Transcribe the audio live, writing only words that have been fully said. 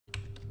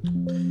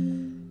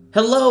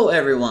Hello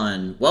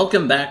everyone,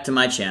 welcome back to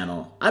my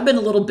channel. I've been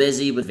a little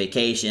busy with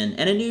vacation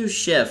and a new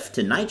shift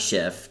to night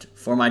shift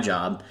for my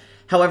job.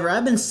 However,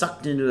 I've been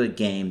sucked into a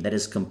game that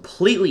is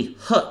completely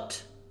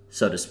hooked,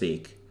 so to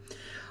speak.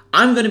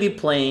 I'm going to be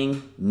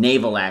playing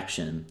Naval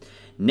Action.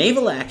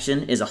 Naval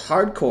Action is a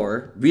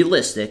hardcore,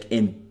 realistic,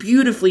 and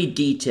beautifully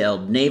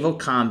detailed naval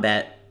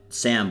combat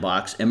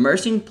sandbox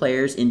immersing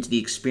players into the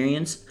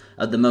experience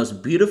of the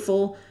most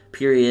beautiful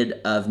period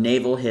of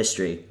naval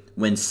history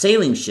when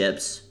sailing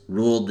ships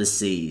ruled the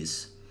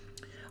seas.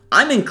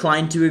 I'm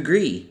inclined to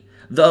agree,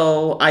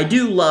 though I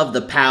do love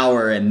the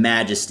power and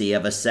majesty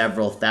of a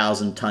several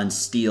thousand-ton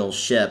steel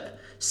ship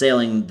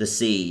sailing the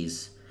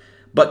seas.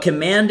 But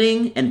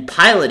commanding and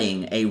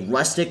piloting a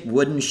rustic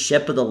wooden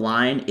ship of the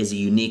line is a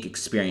unique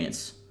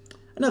experience.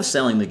 Enough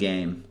selling the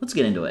game. Let's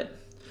get into it.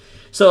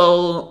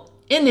 So,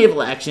 in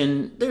Naval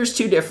Action, there's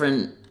two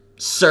different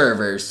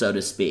servers, so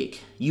to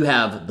speak. You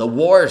have the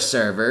war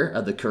server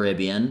of the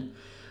Caribbean,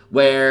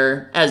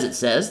 where, as it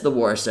says, the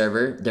war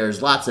server,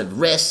 there's lots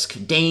of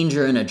risk,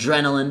 danger, and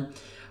adrenaline.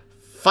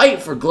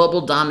 Fight for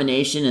global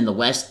domination in the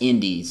West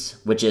Indies,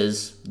 which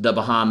is the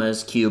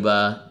Bahamas,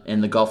 Cuba,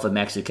 and the Gulf of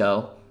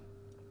Mexico.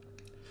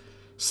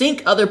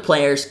 Sink other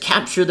players,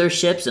 capture their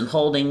ships and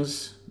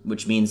holdings,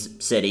 which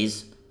means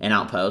cities and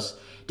outposts.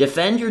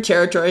 Defend your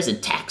territories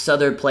and tax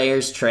other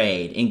players'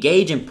 trade.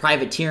 Engage in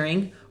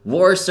privateering.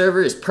 War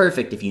server is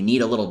perfect if you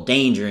need a little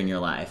danger in your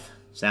life.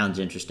 Sounds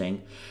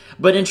interesting.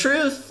 But in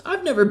truth,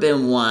 I've never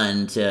been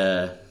one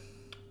to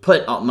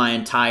put my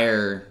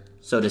entire,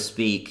 so to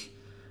speak,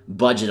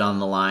 budget on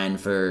the line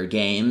for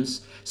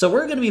games. So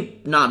we're going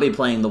to not be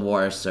playing the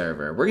war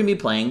server. We're going to be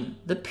playing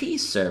the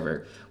peace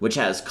server, which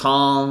has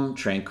calm,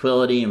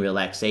 tranquility, and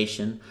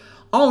relaxation.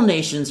 All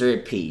nations are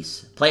at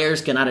peace.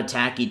 Players cannot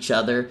attack each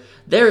other.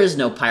 There is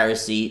no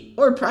piracy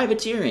or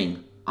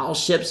privateering. All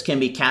ships can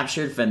be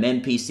captured from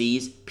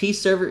NPCs.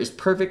 Peace server is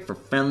perfect for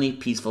friendly,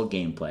 peaceful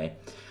gameplay.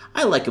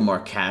 I like a more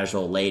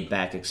casual,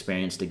 laid-back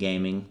experience to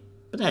gaming,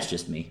 but that's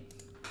just me.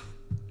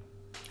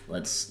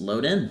 Let's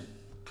load in.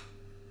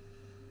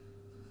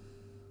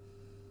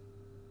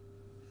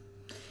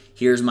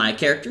 Here's my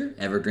character,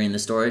 Evergreen the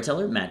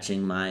Storyteller,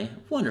 matching my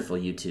wonderful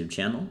YouTube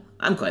channel.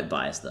 I'm quite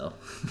biased, though.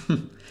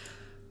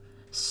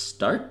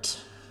 Start.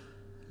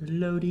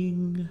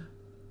 Loading.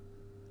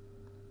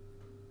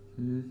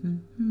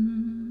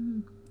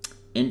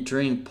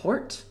 Entering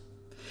port.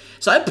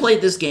 So I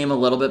played this game a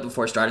little bit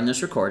before starting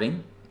this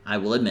recording. I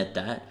will admit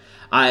that.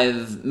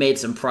 I've made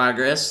some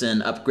progress in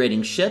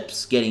upgrading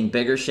ships, getting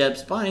bigger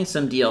ships, buying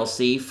some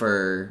DLC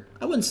for,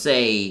 I wouldn't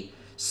say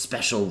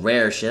special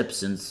rare ships,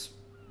 since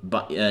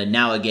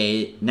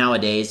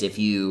nowadays if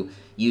you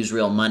use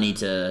real money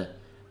to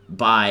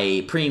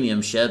buy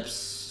premium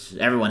ships,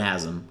 everyone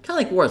has them. Kind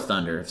of like War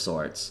Thunder of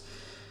sorts.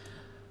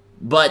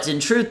 But in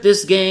truth,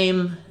 this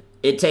game,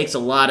 it takes a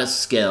lot of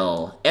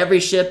skill. Every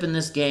ship in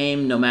this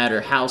game, no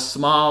matter how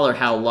small or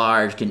how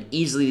large, can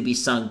easily be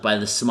sunk by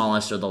the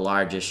smallest or the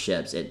largest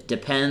ships. It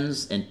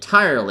depends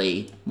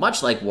entirely,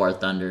 much like War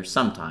Thunder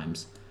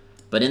sometimes.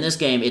 But in this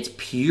game, it's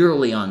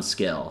purely on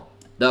skill.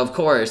 Though, of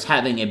course,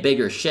 having a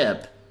bigger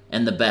ship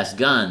and the best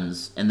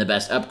guns and the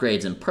best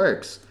upgrades and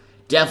perks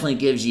definitely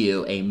gives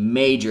you a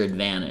major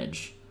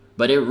advantage.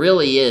 But it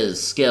really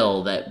is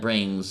skill that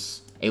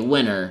brings a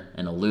winner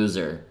and a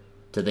loser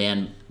to the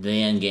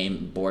end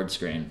game board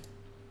screen.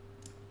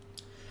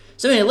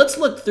 So anyway, let's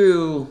look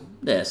through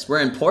this.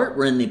 We're in port.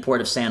 We're in the port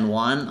of San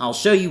Juan. I'll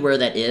show you where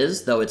that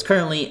is, though it's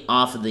currently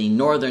off of the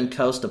northern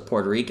coast of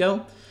Puerto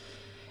Rico.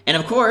 And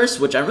of course,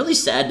 which I'm really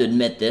sad to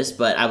admit this,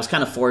 but I was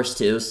kind of forced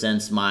to,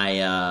 since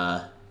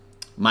my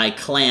my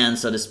clan,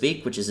 so to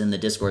speak, which is in the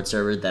Discord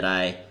server that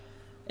I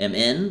am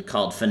in,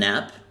 called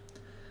FNAP.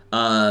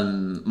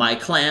 My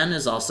clan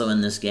is also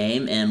in this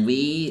game, and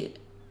we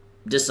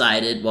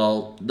decided,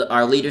 well,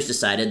 our leaders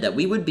decided that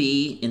we would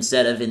be,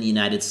 instead of in the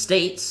United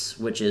States,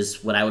 which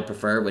is what I would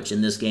prefer, which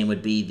in this game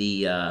would be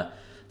the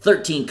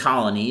 13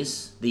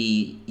 colonies,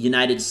 the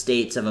United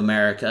States of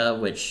America,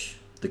 which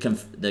the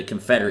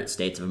Confederate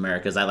States of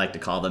America, as I like to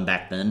call them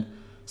back then,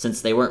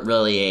 since they weren't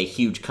really a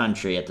huge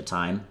country at the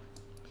time.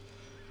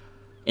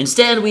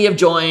 Instead, we have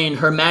joined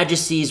Her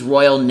Majesty's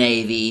Royal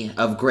Navy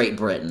of Great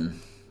Britain.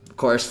 Of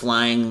course,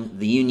 flying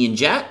the Union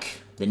Jack,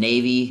 the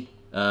Navy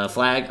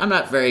flag. I'm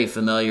not very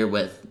familiar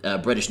with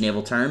British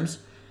naval terms,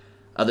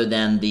 other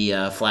than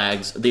the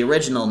flags, the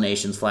original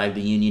nation's flag,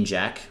 the Union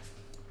Jack.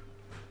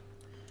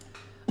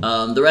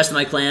 The rest of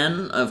my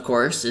clan, of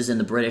course, is in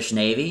the British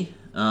Navy.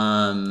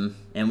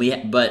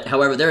 But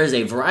however, there is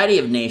a variety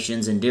of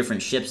nations and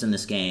different ships in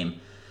this game.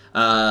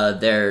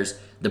 There's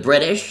the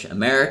British,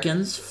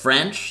 Americans,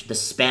 French, the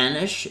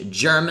Spanish,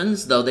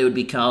 Germans, though they would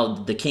be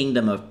called the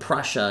Kingdom of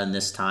Prussia in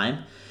this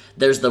time.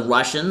 There's the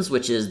Russians,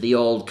 which is the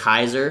old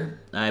Kaiser,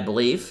 I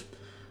believe.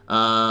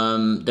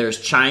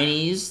 There's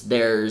Chinese,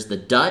 there's the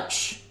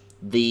Dutch,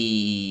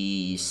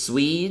 the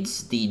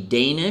Swedes, the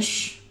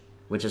Danish,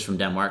 which is from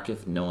Denmark,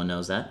 if no one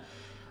knows that.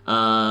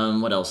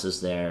 What else is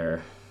there?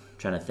 I'm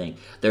trying to think.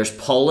 There's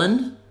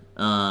Poland.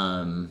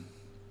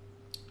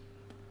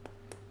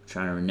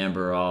 trying to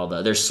remember all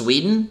the... There's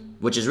Sweden,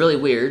 which is really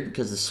weird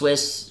because the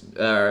Swiss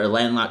are a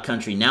landlocked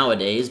country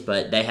nowadays,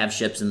 but they have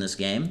ships in this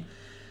game.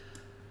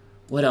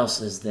 What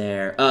else is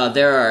there?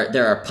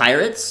 There are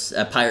pirates,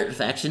 a pirate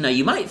faction. Now,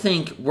 you might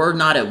think we're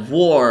not at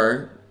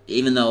war,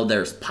 even though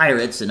there's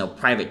pirates and no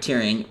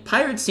privateering.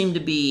 Pirates seem to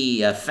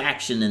be a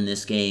faction in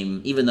this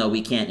game, even though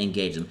we can't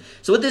engage them.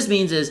 So what this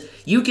means is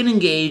you can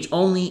engage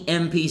only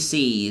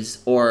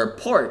NPCs, or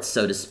ports,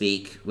 so to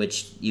speak,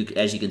 which,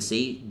 as you can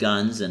see,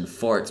 guns and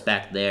forts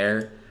back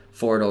there,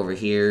 fort over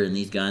here, and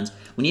these guns.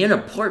 When you're in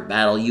a port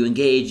battle, you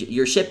engage,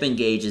 your ship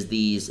engages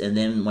these, and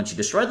then once you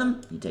destroy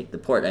them, you take the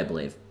port, I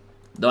believe.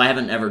 Though I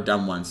haven't ever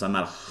done one, so I'm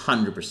not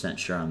 100%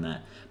 sure on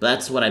that. But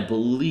that's what I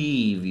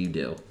believe you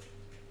do.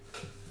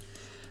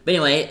 But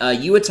anyway,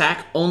 you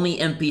attack only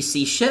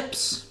NPC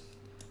ships.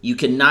 You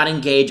cannot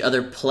engage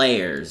other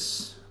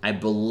players, I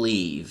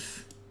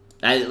believe.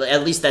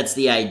 At least that's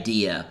the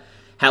idea.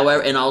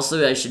 However, and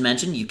also I should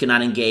mention, you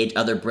cannot engage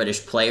other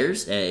British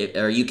players,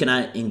 or you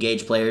cannot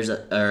engage players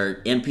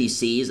or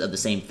NPCs of the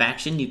same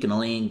faction. You can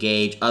only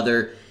engage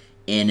other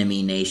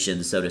enemy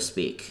nations, so to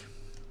speak.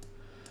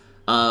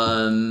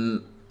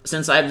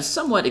 Since I'm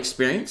somewhat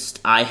experienced,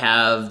 I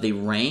have the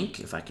rank,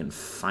 if I can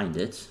find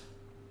it,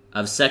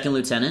 of 2nd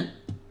Lieutenant.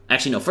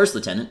 Actually, no, 1st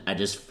Lieutenant. I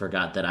just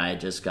forgot that I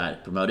just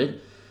got promoted.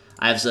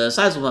 I have a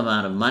sizable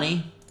amount of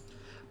money,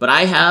 but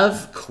I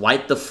have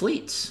quite the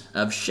fleet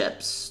of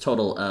ships,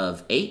 total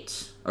of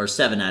 8, or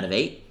 7 out of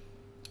 8.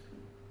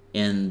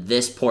 In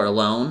this port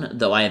alone,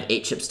 though I have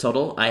 8 ships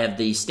total, I have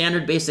the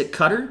standard basic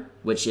cutter,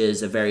 which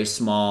is a very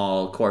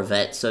small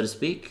corvette, so to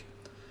speak.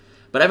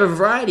 But I have a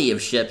variety of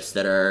ships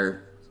that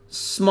are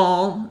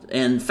small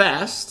and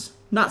fast,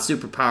 not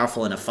super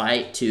powerful in a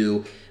fight,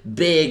 to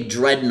big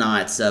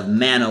dreadnoughts of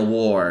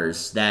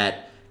man-o'-wars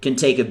that can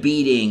take a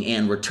beating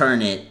and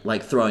return it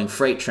like throwing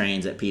freight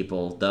trains at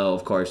people, though,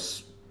 of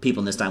course,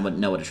 people in this time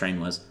wouldn't know what a train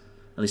was.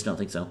 At least I don't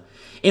think so.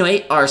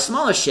 Anyway, our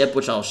smallest ship,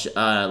 which I'll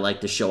like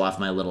to show off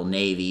my little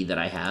navy that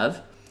I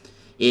have,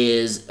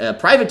 is a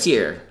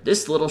privateer.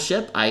 This little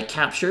ship I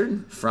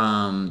captured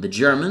from the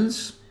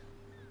Germans.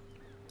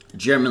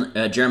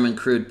 German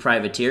crewed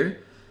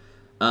privateer.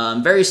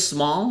 Very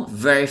small,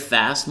 very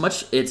fast.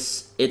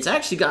 It's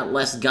actually got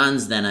less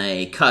guns than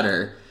a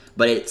cutter,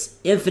 but it's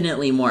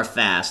infinitely more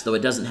fast, though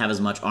it doesn't have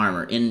as much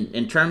armor.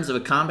 In terms of a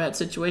combat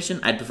situation,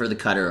 I'd prefer the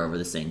cutter over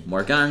this thing.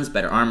 More guns,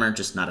 better armor,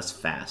 just not as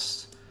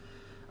fast.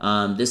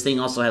 This thing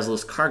also has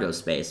less cargo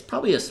space.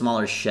 Probably a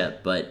smaller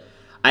ship, but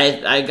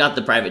I got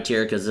the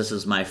privateer because this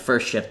is my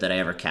first ship that I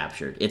ever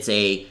captured. It's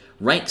a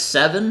rank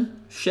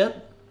 7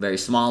 ship, very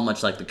small,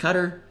 much like the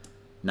cutter.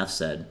 Enough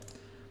said.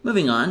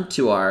 Moving on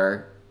to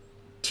our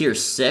Tier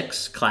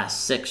 6, Class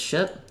 6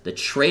 ship, the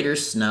Trader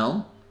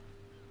Snow.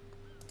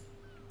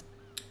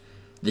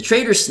 The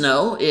Trader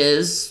Snow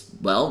is,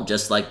 well,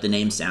 just like the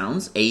name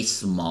sounds, a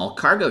small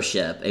cargo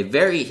ship. A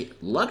very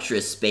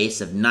luxurious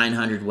space of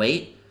 900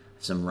 weight.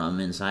 Some rum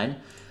inside.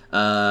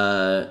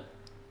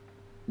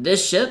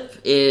 This ship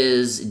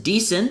is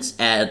decent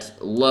at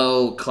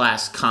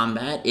low-class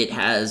combat. It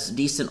has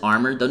decent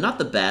armor, though not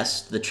the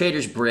best. The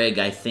Trader's Brig,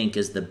 I think,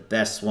 is the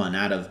best one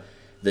out of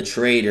the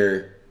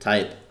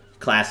Trader-type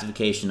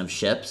classification of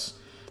ships.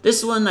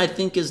 This one, I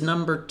think, is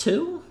number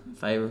 2,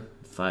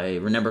 if I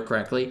remember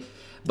correctly.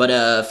 But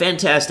a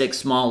fantastic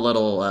small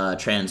little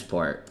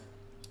transport.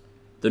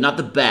 Though not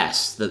the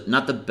best.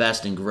 Not the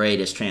best and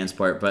greatest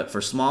transport, but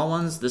for small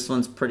ones, this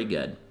one's pretty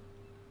good.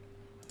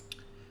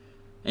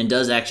 And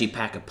does actually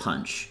pack a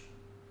punch.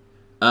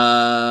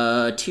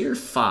 Tier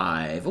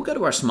 5. We'll go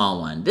to our small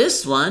one.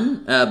 This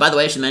one, by the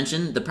way, I should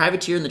mention, the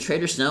Privateer and the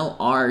Trader Snow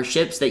are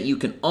ships that you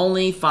can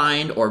only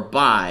find or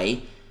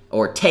buy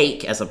or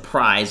take as a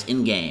prize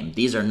in-game.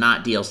 These are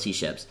not DLC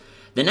ships.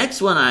 The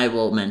next one I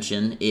will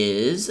mention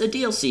is a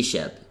DLC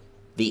ship.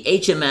 The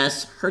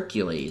HMS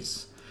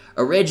Hercules.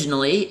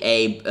 Originally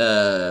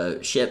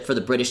a ship for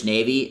the British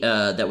Navy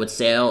that would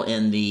sail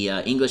in the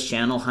English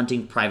Channel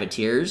hunting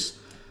privateers.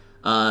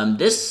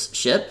 This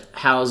ship,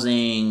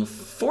 housing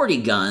 40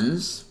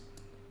 guns,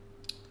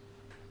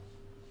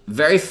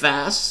 very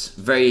fast,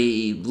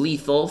 very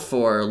lethal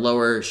for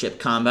lower ship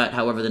combat.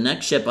 However, the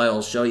next ship I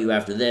will show you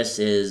after this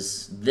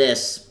is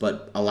this,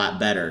 but a lot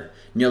better.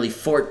 Nearly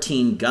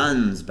 14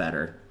 guns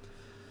better.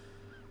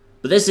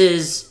 But this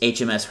is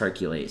HMS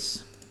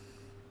Hercules.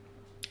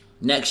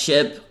 Next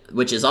ship,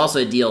 which is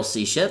also a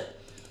DLC ship,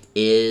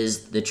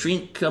 is the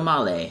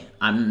Trinquemale.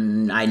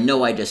 I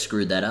know I just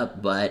screwed that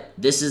up, but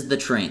this is the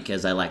Trink,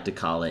 as I like to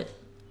call it.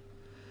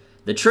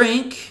 The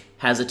Trink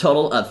has a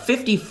total of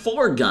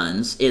 54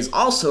 guns, is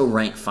also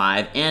rank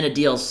 5, and a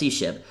DLC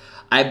ship.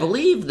 I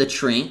believe the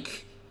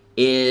Trink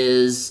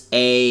is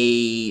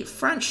a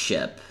French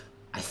ship,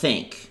 I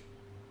think.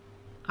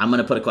 I'm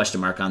going to put a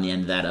question mark on the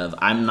end of that of,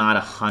 I'm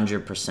not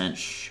 100%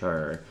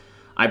 sure.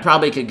 I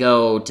probably could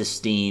go to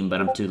Steam,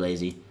 but I'm too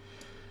lazy.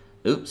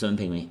 Oops, someone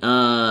pinged me.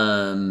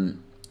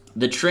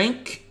 The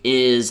Trink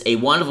is a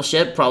wonderful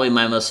ship, probably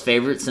my most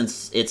favorite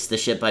since it's the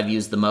ship I've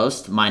used the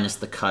most, minus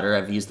the cutter.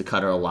 I've used the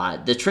cutter a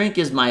lot. The Trink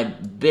is my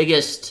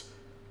biggest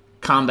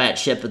combat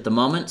ship at the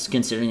moment,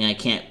 considering I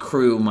can't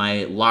crew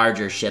my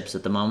larger ships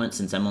at the moment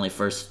since I'm only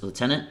first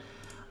lieutenant.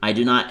 I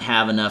do not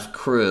have enough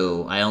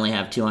crew. I only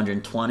have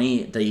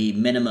 220. The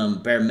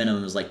bare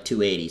minimum is like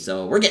 280.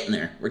 So we're getting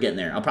there. We're getting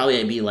there. I'll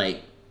probably be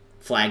like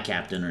flag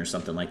captain or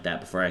something like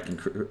that before I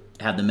can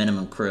have the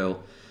minimum crew.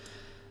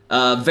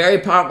 Very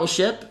powerful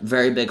ship,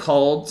 very big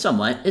hold,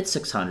 somewhat. It's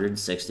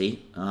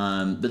 660,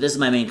 but this is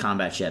my main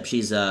combat ship.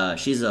 She's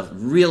a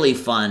really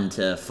fun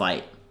to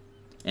fight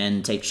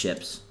and take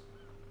ships.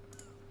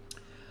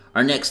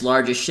 Our next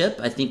largest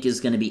ship, I think, is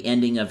going to be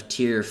ending of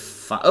tier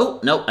 5. Oh,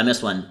 no, I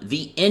missed one.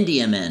 The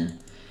Indiaman.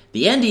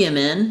 The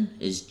Indiaman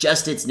is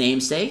just its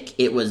namesake.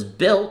 It was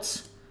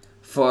built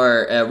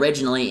for,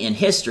 originally in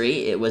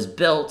history, it was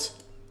built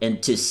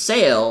and to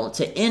sail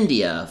to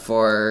India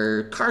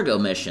for cargo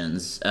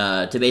missions,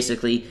 to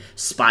basically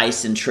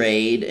spice and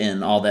trade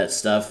and all that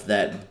stuff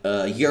that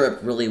Europe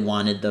really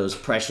wanted, those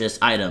precious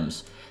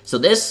items. So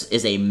this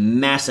is a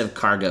massive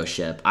cargo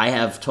ship. I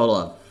have a total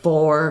of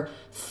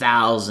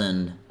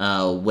 4,000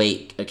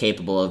 weight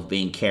capable of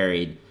being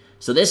carried.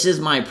 So this is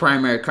my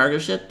primary cargo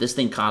ship. This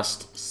thing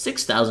costs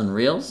 6,000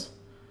 reals,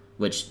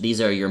 which these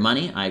are your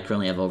money. I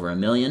currently have over 1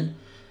 million.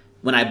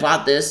 When I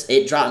bought this,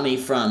 it dropped me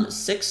from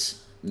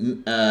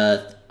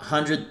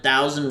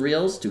 600,000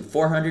 reals to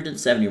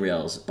 470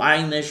 reals.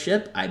 Buying this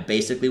ship, I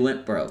basically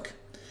went broke.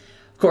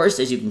 Of course,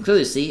 as you can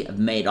clearly see, I've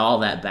made all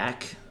that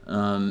back.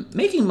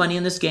 Making money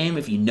in this game,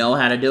 if you know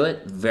how to do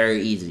it,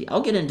 very easy.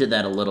 I'll get into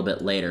that a little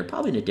bit later,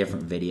 probably in a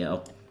different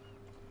video.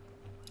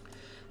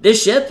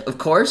 This ship, of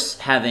course,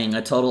 having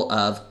a total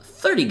of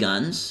 30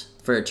 guns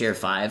for a tier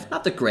 5.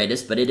 Not the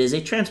greatest, but it is a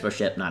transport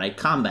ship, not a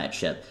combat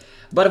ship.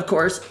 But of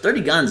course,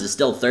 30 guns is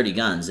still 30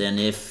 guns, and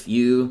if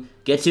you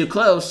get too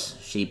close,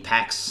 she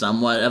packs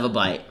somewhat of a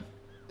bite.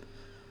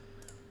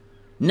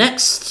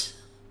 Next,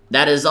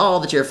 that is all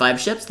the tier 5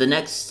 ships. The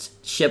next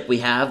ship we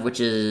have, which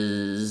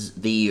is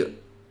the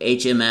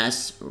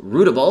HMS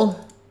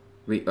Redoubtable,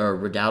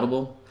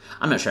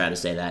 I'm not sure how to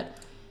say that,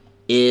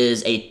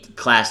 is a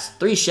class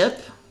 3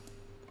 ship.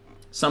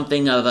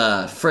 Something of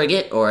a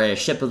frigate or a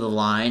ship of the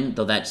line,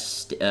 though that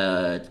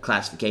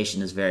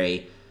classification is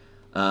very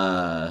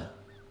broad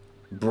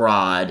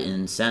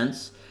in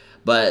sense.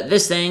 But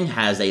this thing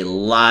has a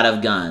lot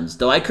of guns,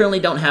 though I currently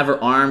don't have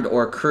her armed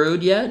or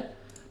crewed yet.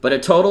 But a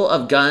total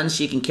of guns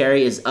she can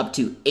carry is up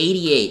to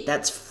 88.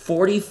 That's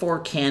 44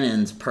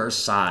 cannons per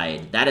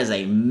side. That is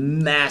a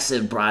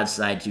massive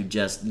broadside to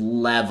just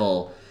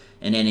level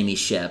an enemy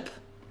ship.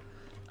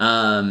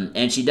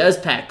 And she does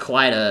pack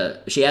quite a...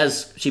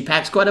 She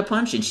packs quite a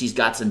punch, and she's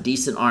got some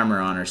decent armor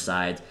on her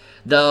side.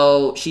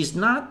 Though she's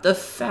not the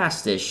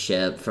fastest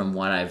ship, from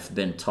what I've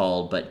been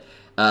told, but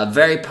a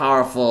very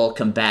powerful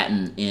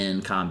combatant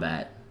in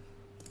combat.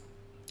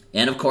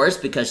 And of course,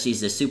 because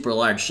she's a super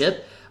large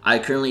ship, I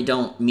currently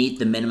don't meet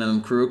the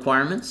minimum crew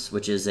requirements,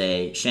 which is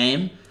a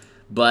shame,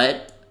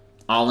 but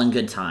all in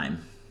good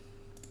time.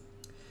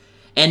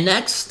 And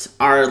next,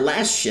 our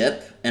last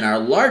ship, and our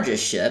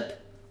largest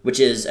ship, which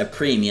is a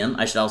premium.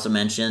 I should also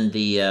mention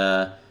the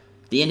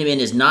Indiaman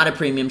is not a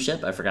premium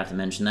ship. I forgot to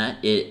mention that.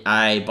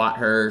 I bought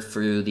her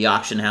through the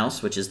auction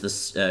house, which is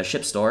the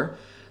ship store.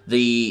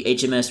 The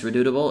HMS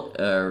Redoubtable,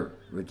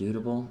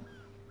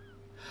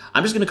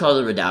 I'm just going to call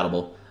it the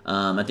Redoubtable.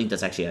 I think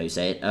that's actually how you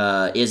say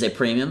it. Is a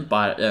premium.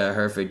 Bought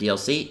her for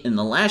DLC. And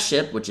the last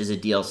ship, which is a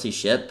DLC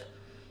ship,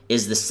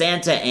 is the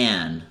Santa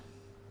Anne.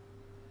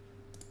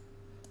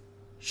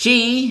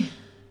 She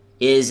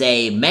is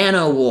a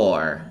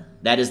man-o'-war.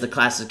 That is the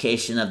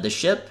classification of the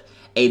ship.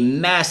 A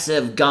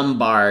massive gun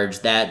barge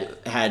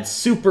that had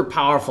super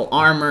powerful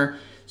armor,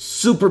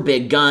 super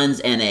big guns,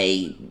 and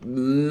a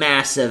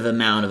massive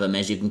amount of them,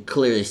 as you can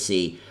clearly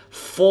see.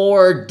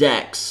 4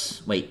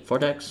 decks. Wait, 4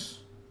 decks?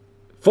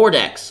 4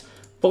 decks.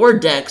 4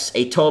 decks,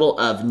 a total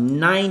of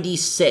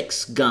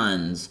 96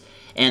 guns.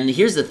 And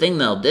here's the thing,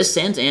 though. This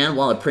Santa Anne,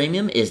 while a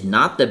premium, is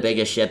not the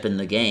biggest ship in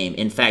the game.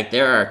 In fact,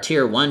 there are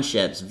tier 1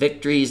 ships.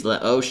 Victories,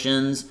 the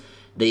Oceans,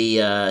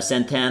 the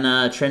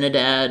Santana,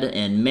 Trinidad,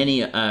 and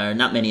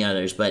not many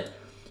others, but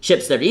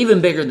ships that are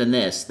even bigger than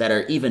this, that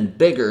are even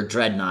bigger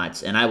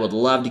dreadnoughts, and I would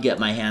love to get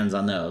my hands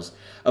on those.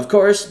 Of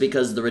course,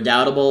 because the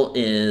Redoubtable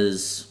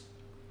is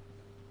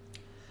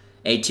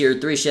a tier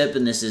 3 ship,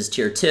 and this is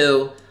tier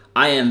 2,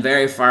 I am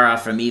very far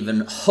off from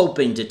even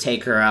hoping to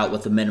take her out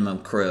with a minimum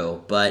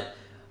crew, but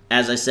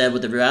as I said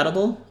with the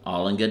Redoubtable,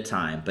 all in good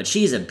time. But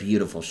she's a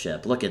beautiful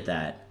ship. Look at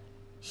that.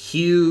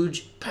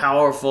 Huge,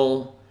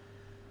 powerful.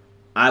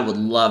 I would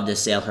love to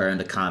sail her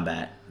into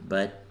combat,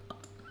 but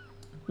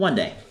one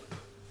day.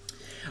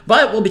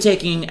 But we'll be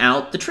taking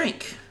out the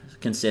Trink,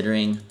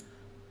 considering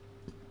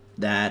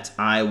that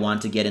I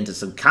want to get into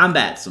some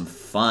combat, some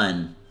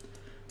fun.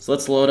 So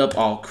let's load up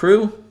all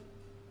crew.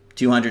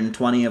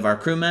 220 of our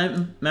crew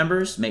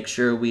members. Make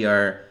sure we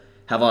have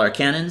all our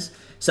cannons.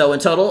 So in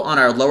total, on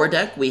our lower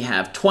deck, we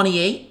have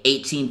 28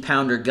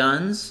 18-pounder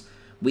guns.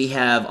 We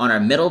have on our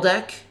middle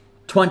deck,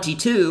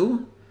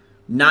 22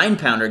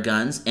 9-pounder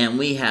guns, and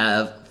we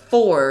have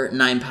 4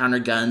 9-pounder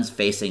guns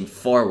facing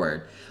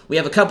forward. We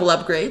have a couple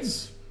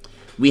upgrades.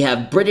 We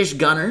have British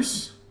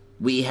gunners,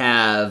 we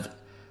have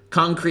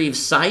concrete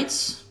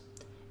sights,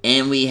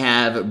 and we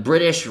have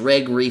British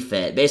rig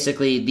refit.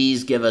 Basically,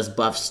 these give us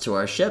buffs to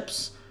our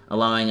ships,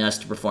 allowing us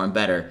to perform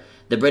better.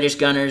 The British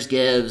gunners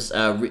gives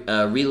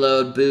a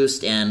reload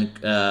boost and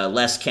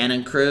less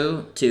cannon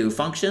crew to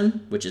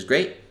function, which is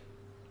great.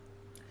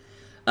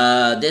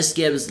 This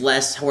gives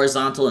less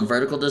horizontal and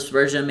vertical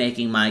dispersion,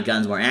 making my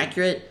guns more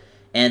accurate.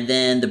 And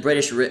then the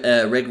British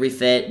rig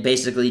refit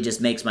basically just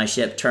makes my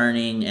ship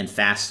turning and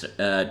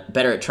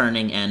better at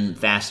turning and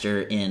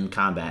faster in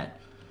combat.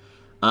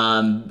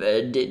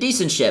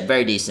 Decent ship,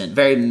 very decent,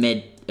 very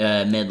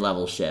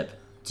mid-level ship.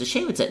 It's a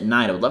shame it's at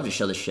night. I would love to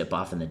show this ship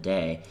off in the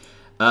day.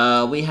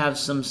 We have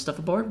some stuff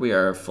aboard. We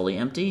are fully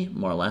empty,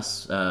 more or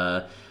less.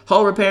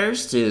 Hull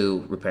repairs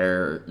to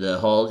repair the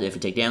hull if you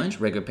take damage.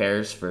 Rig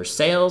repairs for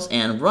sails.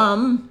 And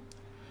rum.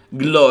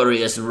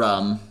 Glorious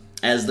rum.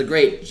 As the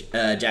great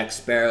Jack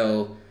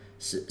Sparrow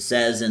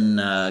says in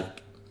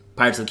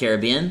Pirates of the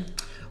Caribbean,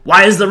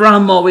 why is the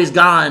rum always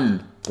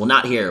gone? Well,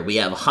 not here. We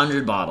have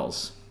 100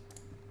 bottles.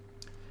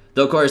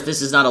 Though, of course,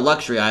 this is not a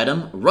luxury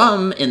item.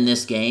 Rum in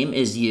this game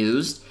is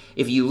used.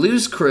 If you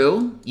lose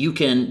crew, you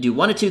can do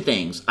one of two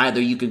things.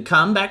 Either you can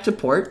come back to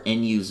port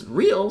and use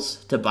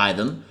reels to buy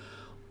them,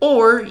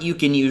 or you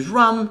can use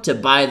rum to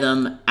buy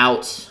them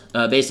out,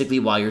 basically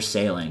while you're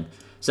sailing.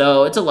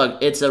 So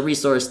it's a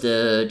resource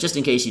to just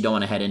in case you don't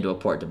want to head into a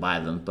port to buy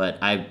them. But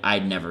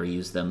I'd never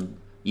use the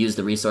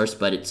resource,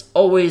 but it's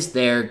always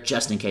there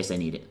just in case I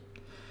need it.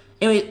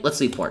 Anyway, let's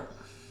leave port.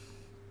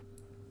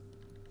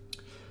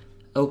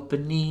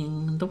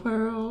 Opening the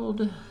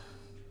world. It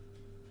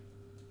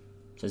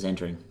says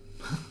entering.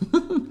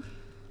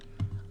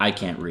 I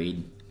can't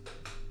read.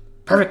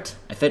 Perfect.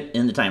 I fit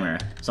in the time era,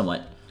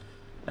 somewhat.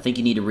 I think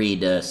you need to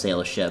read sail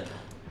a ship.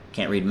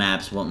 Can't read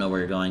maps, won't know where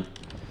you're going.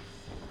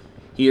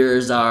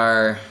 Here's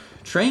our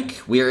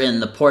trink. We're in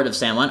the port of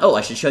San Juan. Oh,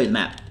 I should show you the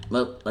map.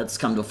 Well, let's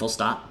come to a full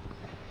stop.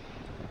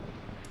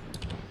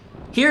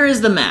 Here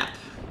is the map.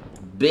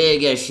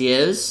 Big as she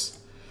is.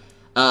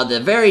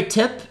 The very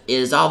tip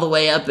is all the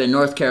way up in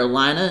North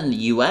Carolina in the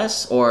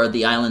U.S. or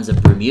the islands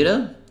of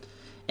Bermuda.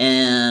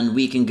 And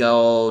we can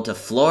go to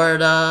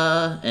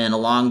Florida and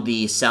along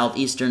the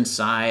southeastern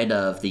side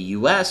of the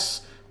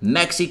U.S.,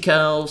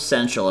 Mexico,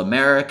 Central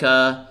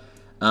America,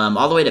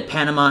 all the way to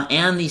Panama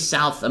and the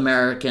South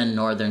American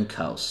northern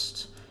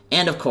coast.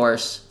 And, of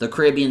course, the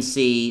Caribbean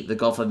Sea, the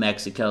Gulf of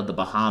Mexico, the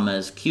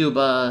Bahamas,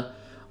 Cuba,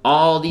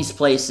 all these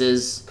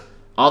places,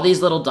 all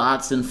these little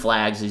dots and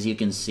flags, as you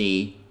can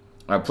see,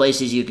 are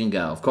places you can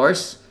go. Of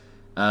course,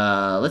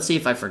 let's see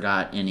if I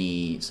forgot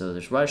any. So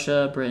there's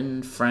Russia,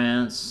 Britain,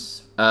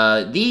 France.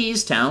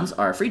 These towns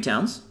are free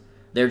towns.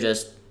 They're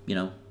just, you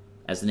know,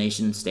 as the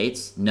nation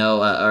states,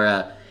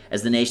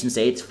 as the nation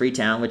states, free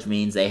town, which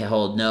means they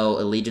hold no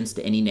allegiance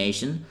to any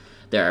nation.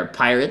 There are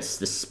pirates,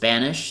 the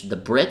Spanish, the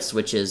Brits,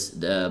 which is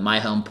my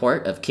home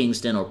port of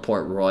Kingston or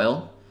Port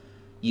Royal.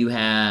 You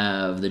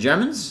have the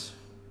Germans,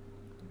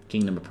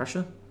 Kingdom of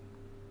Prussia.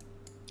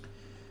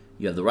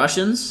 You have the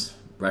Russians,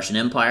 Russian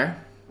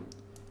Empire.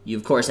 You,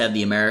 of course, have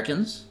the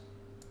Americans.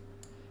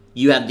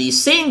 You have the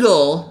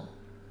single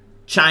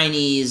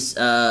Chinese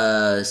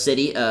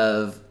city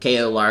of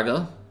Cayo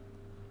Largo.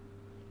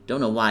 Don't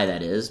know why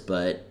that is,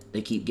 but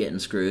they keep getting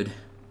screwed.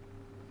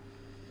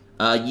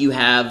 You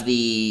have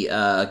the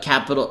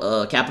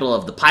capital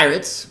of the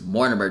pirates,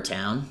 Mortimer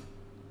Town.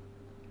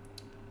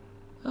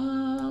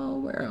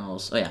 Where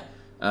else? Oh yeah,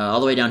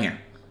 all the way down here.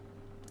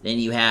 Then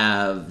you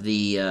have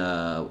the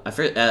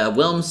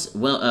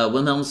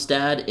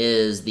Wilhelmstad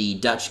is the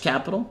Dutch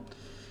capital.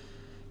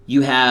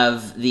 You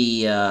have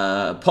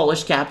the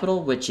Polish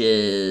capital, which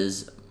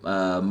is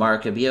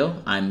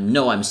Maracaibo.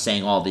 I'm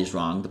saying all these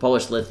wrong. The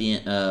Polish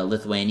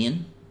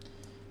Lithuanian.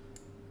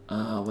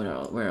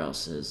 Where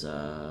else is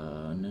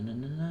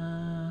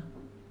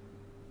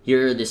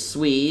Here are the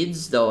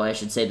Swedes, though I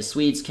should say the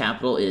Swedes'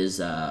 capital is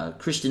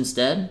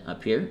Kristianstad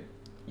up here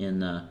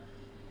in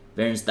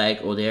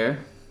Verensdijk Oder.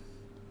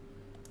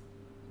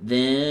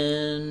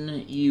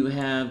 Then you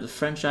have the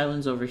French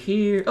islands over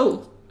here.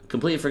 Oh,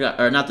 completely forgot,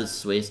 or not the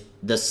Swiss.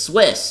 The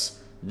Swiss.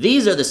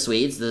 These are the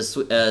Swedes.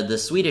 The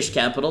Swedish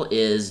capital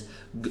is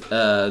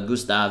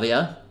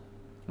Gustavia,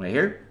 right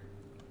here.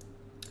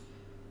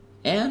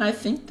 And I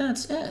think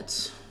that's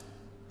it.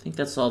 I think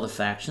that's all the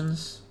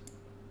factions.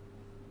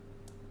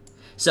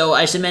 So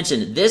I should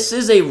mention, this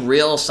is a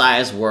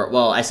real-size world.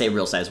 Well, I say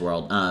real-size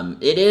world.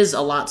 It is a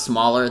lot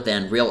smaller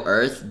than real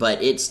Earth,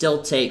 but it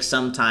still takes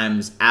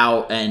sometimes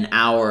an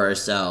hour or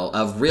so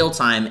of real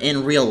time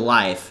in real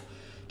life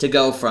to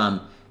go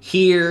from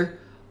here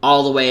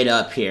all the way to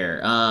up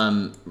here.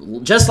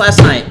 Just last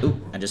night, oop,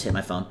 I just hit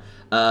my phone.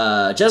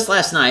 Just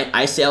last night,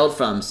 I sailed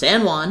from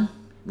San Juan,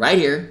 right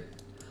here,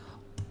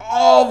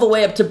 all the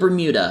way up to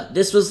Bermuda.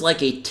 This was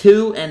like a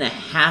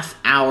 2.5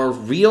 hour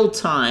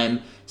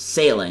real-time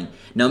sailing.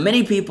 Now,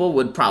 many people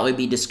would probably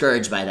be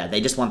discouraged by that.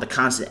 They just want the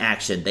constant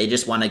action. They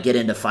just want to get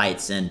into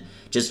fights and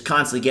just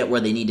constantly get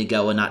where they need to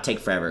go and not take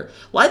forever.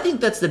 Well, I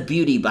think that's the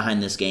beauty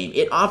behind this game.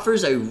 It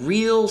offers a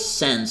real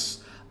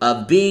sense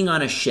of being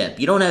on a ship.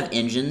 You don't have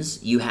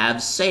engines, you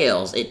have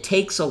sails. It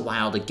takes a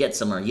while to get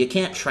somewhere. You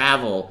can't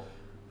travel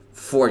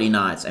 40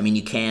 knots. I mean,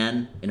 you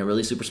can in a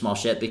really super small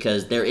ship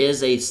because there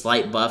is a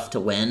slight buff to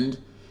wind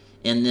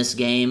in this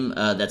game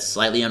that's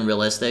slightly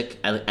unrealistic.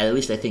 At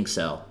least I think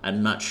so.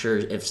 I'm not sure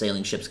if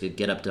sailing ships could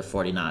get up to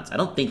 40 knots. I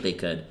don't think they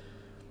could,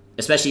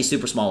 especially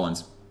super small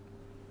ones.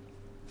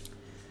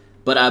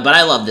 But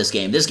I love this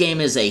game. This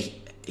game is a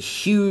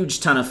huge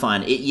ton of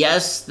fun.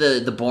 Yes,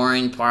 the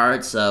boring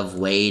parts of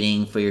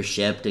waiting for your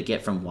ship to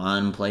get from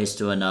one place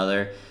to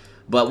another,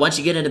 but once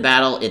you get into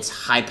battle, it's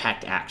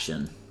high-packed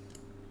action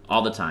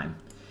all the time.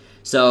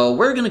 So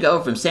we're going to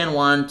go from San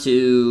Juan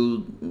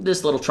to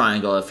this little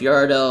triangle of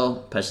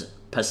Fiordo, Passage,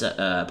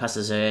 I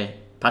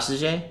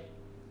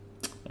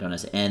don't know,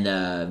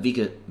 and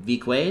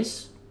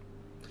Viquez,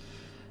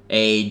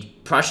 a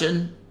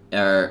Prussian,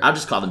 or I'll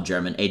just call them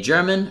German, a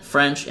German,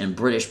 French, and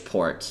British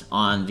port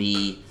on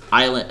the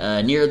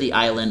island, near the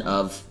island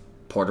of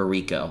Puerto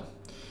Rico.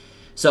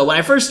 So when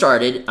I first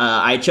started,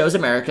 I chose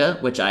America,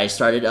 which I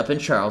started up in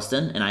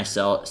Charleston, and I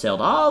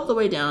sailed all the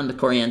way down to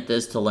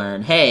Corrientes to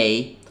learn,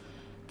 hey,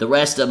 the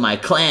rest of my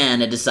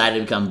clan had decided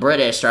to become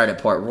British, started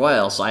at Port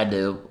Royal, so I had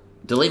to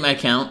delete my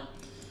account,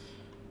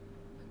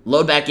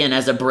 load back in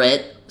as a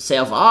Brit,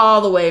 sail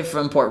all the way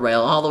from Port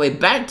Royal all the way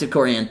back to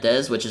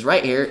Corrientes, which is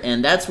right here,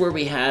 and that's where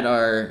we had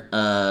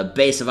our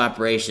base of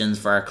operations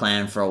for our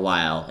clan for a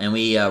while. And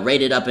we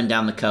raided up and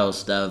down the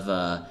coast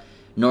of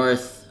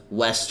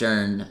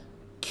northwestern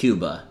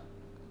Cuba,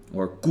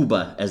 or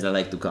Cuba, as I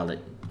like to call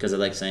it, because I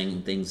like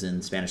saying things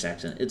in Spanish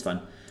accent. It's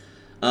fun.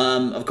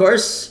 Of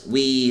course,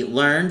 we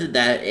learned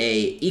that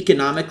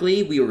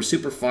economically we were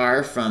super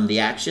far from the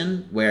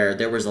action, where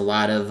there was a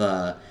lot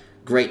of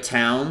great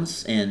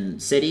towns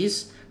and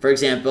cities. For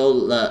example,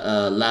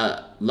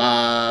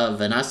 La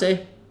Venace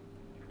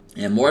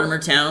and Mortimer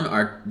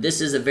Town this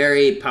is a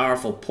very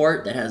powerful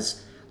port that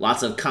has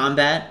lots of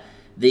combat.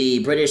 The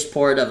British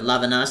port of La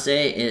Venace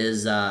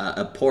is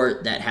a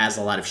port that has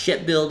a lot of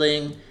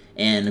shipbuilding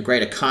and a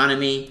great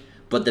economy.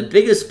 But the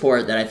biggest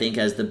port that I think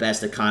has the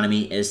best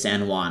economy is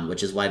San Juan,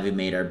 which is why we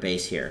made our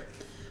base here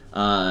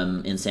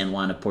in San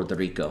Juan of Puerto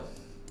Rico.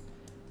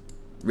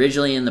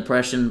 Originally in the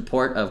Prussian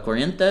port of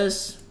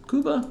Corrientes,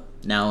 Cuba,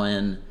 now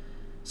in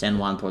San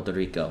Juan, Puerto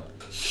Rico.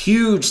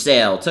 Huge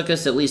sail. Took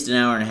us at least an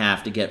hour and a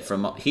half to get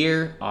from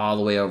here all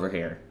the way over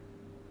here.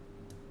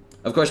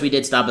 Of course, we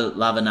did stop at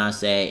La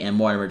Venace and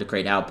Mortimer to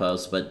create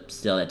outposts, but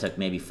still, that took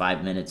maybe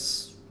 5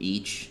 minutes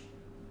each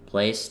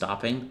place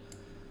stopping.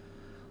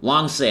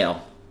 Long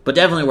sail, but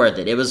definitely worth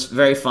it. It was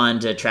very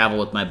fun to travel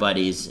with my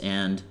buddies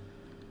and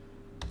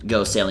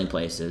go sailing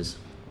places.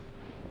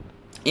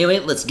 Anyway,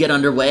 let's get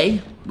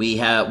underway.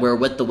 We're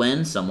with the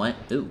wind somewhat.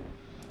 Ooh.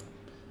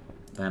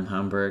 Von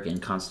Hamburg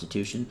and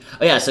Constitution.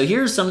 Oh yeah, so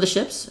here's some of the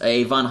ships.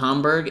 A Von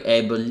Hamburg,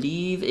 I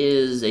believe,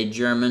 is a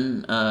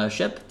German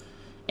ship.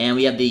 And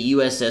we have the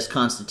USS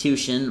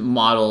Constitution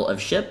model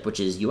of ship, which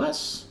is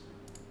US.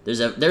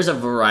 There's a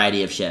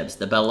variety of ships.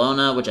 The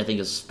Bellona, which I think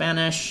is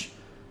Spanish.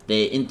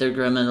 The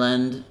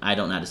Intergremeland, I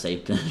don't know how to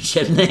say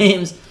ship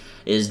names,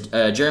 is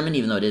German,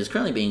 even though it is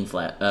currently being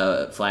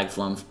flag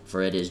flown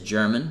for it is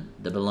German.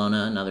 The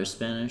Bellona, another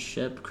Spanish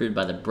ship, crewed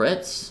by the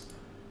Brits.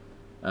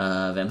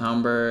 Van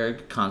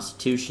Hamburg,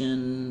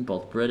 Constitution,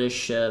 both British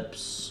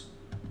ships.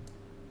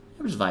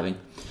 I'm just vibing.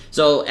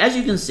 So, as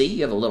you can see,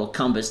 you have a little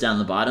compass down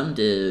the bottom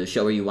to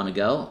show where you want to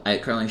go.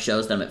 It currently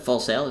shows that I'm at full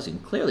sail. As you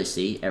can clearly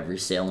see, every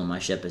sail on my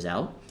ship is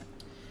out.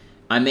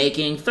 I'm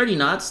making 30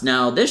 knots.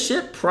 Now, this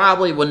ship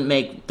probably wouldn't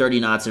make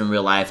 30 knots in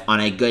real life on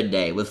a good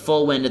day. With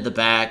full wind at the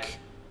back,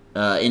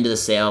 into the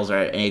sails, or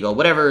at an angle,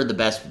 whatever the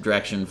best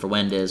direction for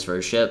wind is for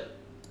a ship.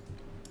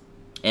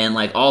 And,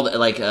 like,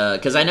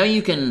 because I know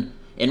you can...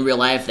 In real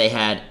life, they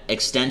had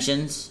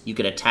extensions. You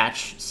could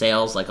attach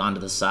sails like onto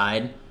the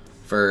side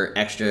for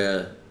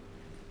extra,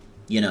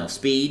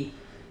 speed,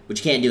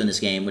 which you can't do in this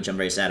game, which I'm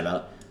very sad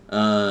about.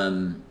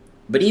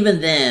 But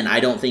even then,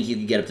 I don't think you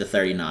could get up to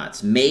 30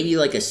 knots. Maybe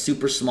like a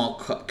super small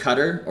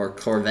cutter or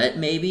corvette,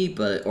 maybe,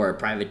 or a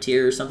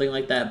privateer or something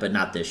like that, but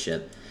not this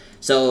ship.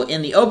 So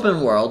in the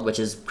open world, which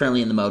is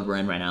currently in the mode we're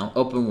in right now,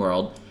 open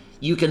world,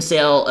 you can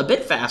sail a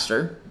bit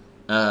faster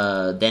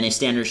than a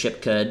standard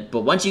ship could,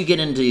 but once you get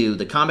into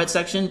the combat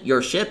section,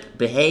 your ship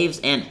behaves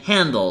and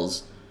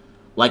handles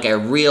like a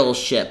real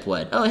ship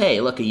would. Oh,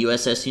 hey, look, a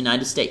USS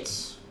United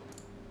States.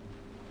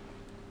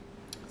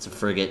 It's a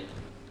frigate.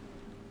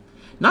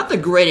 Not the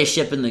greatest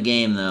ship in the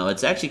game, though.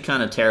 It's actually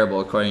kind of terrible,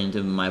 according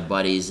to my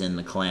buddies in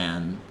the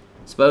clan.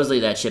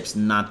 Supposedly that ship's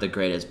not the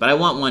greatest, but I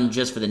want one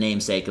just for the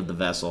namesake of the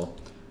vessel.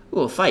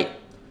 Ooh, a fight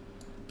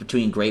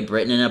between Great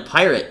Britain and a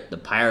pirate. The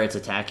pirates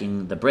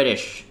attacking the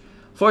British.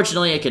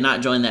 Fortunately, I could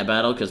not join that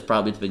battle because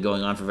probably it's been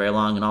going on for very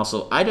long, and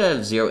also I'd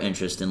have zero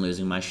interest in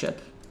losing my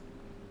ship.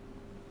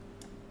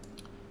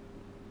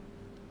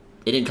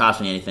 It didn't cost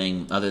me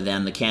anything other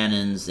than the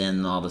cannons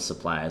and all the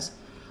supplies.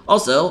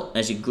 Also,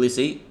 as you can clearly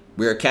see,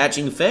 we are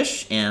catching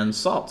fish and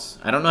salt.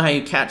 I don't know how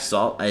you catch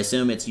salt. I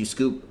assume it's you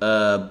scoop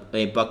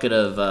a bucket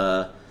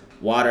of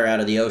water out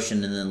of the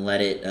ocean and then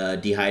let it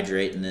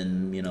dehydrate, and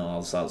then, you know,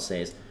 all the salt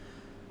stays.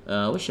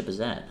 What ship is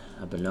that?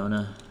 A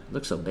Bellona? It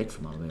looks so big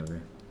from all the way over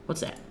here.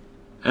 What's that?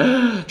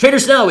 Trader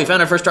Snow! We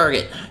found our first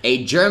target.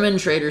 A German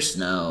Trader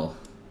Snow.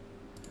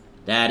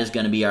 That is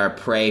going to be our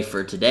prey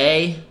for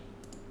today.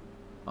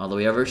 All the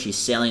way over. She's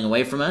sailing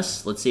away from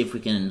us. Let's see if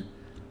we can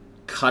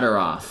cut her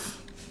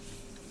off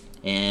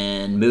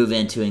and move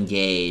in to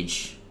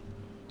engage.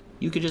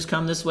 You could just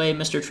come this way,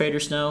 Mr. Trader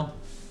Snow.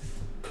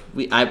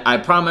 I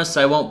promise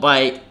I won't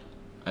bite.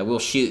 I will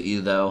shoot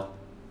you, though,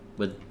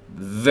 with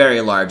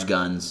very large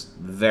guns.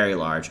 Very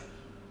large.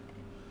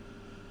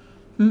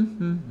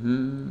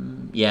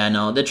 Yeah,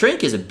 no, the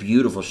Trink is a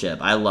beautiful ship.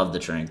 I love the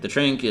Trink. The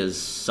Trink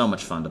is so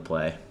much fun to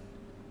play.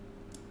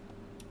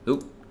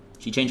 Oop,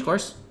 she changed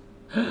course?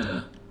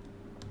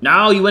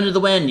 No, you went into the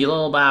wind, you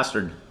little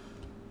bastard.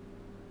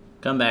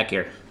 Come back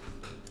here.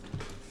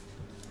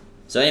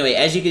 So anyway,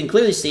 as you can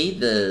clearly see,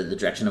 the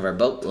direction of our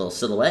boat, little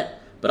silhouette.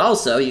 But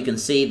also, you can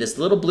see this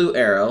little blue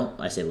arrow.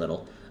 I say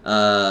little.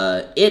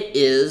 It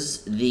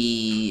is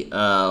the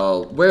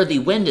where the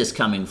wind is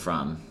coming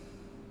from.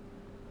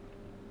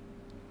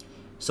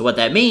 So what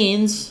that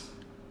means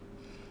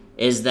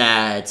is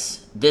that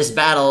this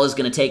battle is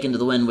going to take into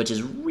the wind, which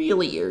is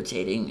really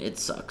irritating. It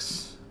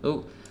sucks.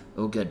 Oh,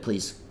 good.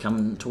 Please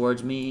come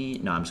towards me.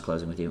 No, I'm just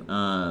closing with you.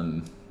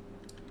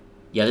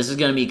 Yeah, this is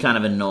going to be kind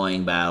of an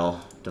annoying battle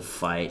to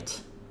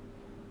fight.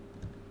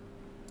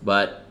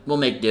 But we'll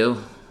make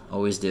do.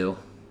 Always do.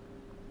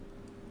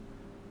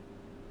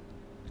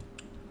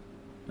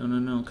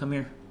 No. Come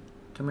here.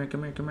 Come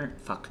here.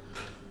 Fuck.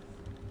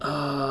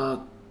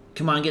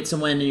 Come on, get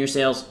some wind in your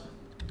sails.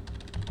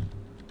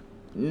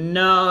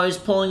 No, he's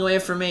pulling away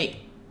from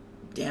me.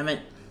 Damn it.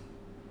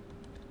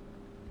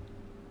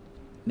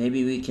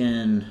 Maybe we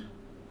can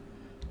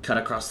cut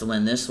across the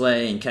wind this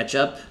way and catch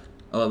up.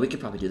 Oh, we could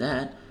probably do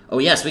that. Oh,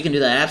 yes, we can do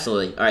that,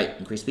 absolutely. All right,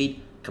 increase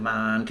speed. Come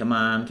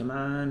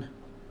on.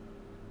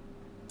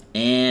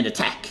 And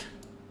attack.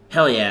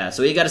 Hell yeah.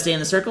 So we got to stay in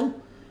the circle,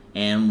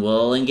 and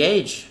we'll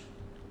engage.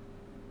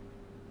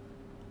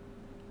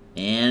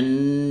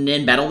 And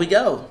in battle we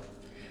go.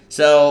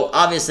 So,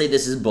 obviously,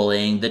 this is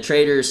bullying. The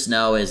Trader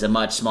Snow is a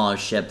much smaller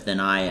ship than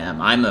I am.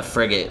 I'm a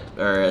frigate,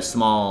 or a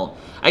small...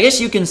 I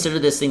guess you consider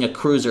this thing a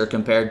cruiser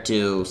compared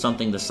to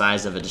something the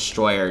size of a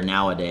destroyer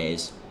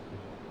nowadays.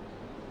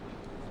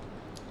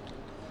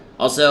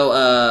 Also,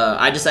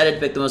 I decided to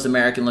pick the most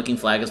American-looking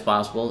flag as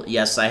possible.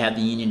 Yes, I have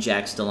the Union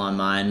Jack still on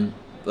mine,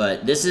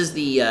 but this is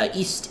the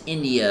East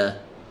India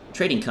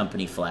Trading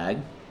Company flag.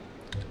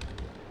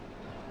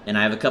 And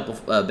I have a couple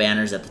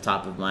banners at the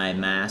top of my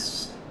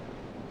masts.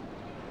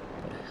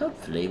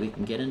 Hopefully we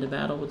can get into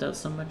battle without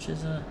so much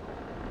as a...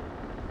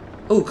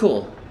 Oh,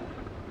 cool.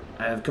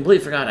 I have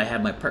completely forgot I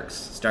had my perks.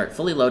 Start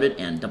fully loaded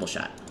and double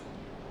shot.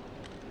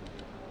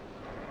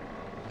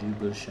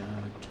 Double shot.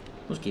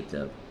 We'll keep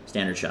the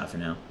standard shot for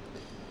now.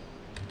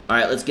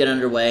 Alright, let's get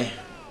underway.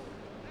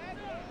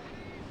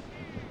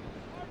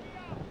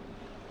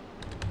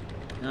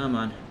 Come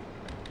on.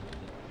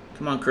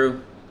 Come on,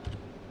 crew.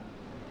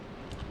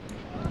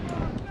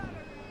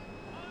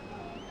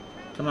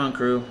 Come on,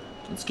 crew.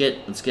 Let's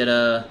get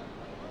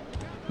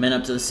men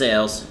up to the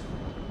sails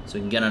so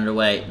we can get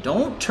underway.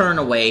 Don't turn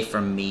away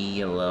from me,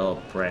 you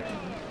little prick.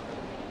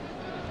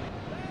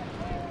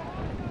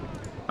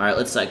 Alright,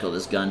 let's cycle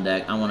this gun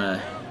deck. I want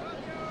to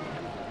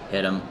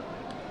hit him.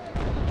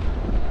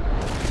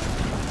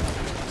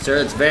 Sir,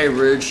 it's very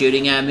rude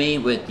shooting at me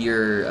with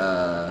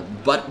your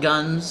butt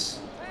guns.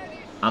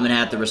 I'm going to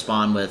have to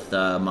respond with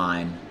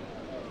mine.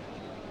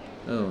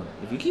 Oh,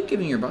 if you keep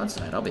giving your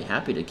broadside, I'll be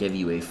happy to give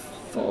you a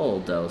full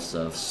dose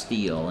of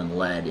steel and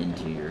lead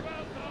into your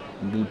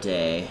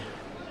booty.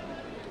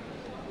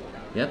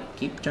 Yep,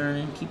 keep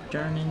turning.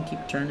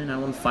 I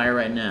want to fire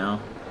right now.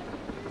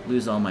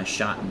 Lose all my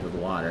shot into the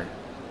water.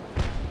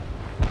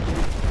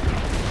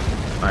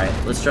 Alright,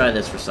 let's try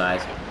this for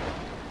size.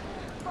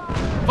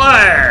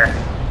 Fire!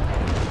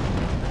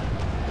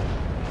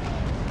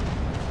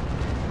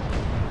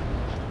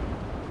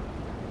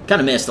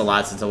 Kind of missed a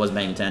lot since I wasn't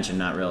paying attention,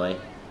 not really.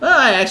 Well,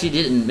 I actually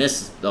didn't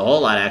miss the whole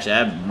lot, actually.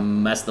 I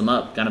messed them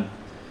up kind of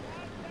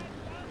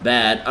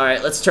bad.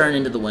 Alright, let's turn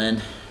into the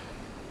wind.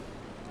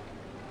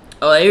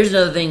 Oh, here's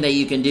another thing that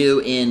you can do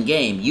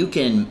in-game. You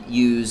can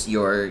use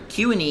your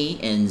Q and E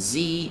and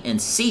Z and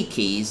C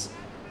keys.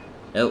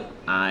 Oh,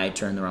 I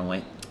turned the wrong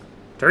way.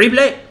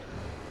 Terrible!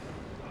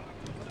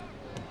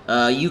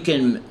 You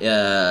can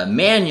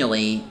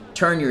manually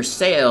turn your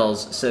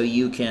sails so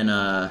you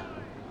can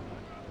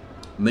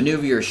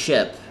maneuver your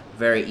ship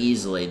very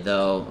easily,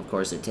 though, of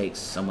course, it takes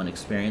someone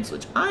experienced,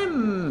 which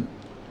I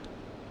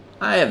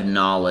have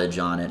knowledge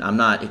on it. I'm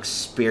not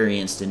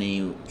experienced in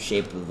any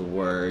shape of the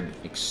word,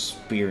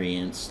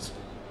 experienced.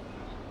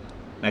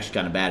 I'm actually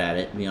kind of bad at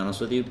it, to be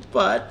honest with you,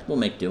 but we'll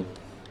make do.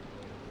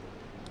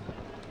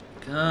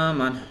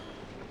 Come on.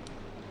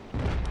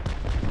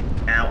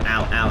 Ow,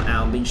 ow, ow,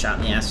 ow, I'm being shot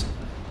in the ass.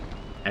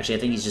 Actually, I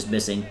think he's just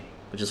missing,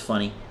 which is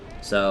funny,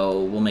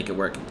 so we'll make it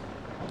work.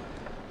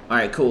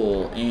 Alright,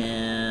 cool,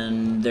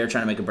 and they're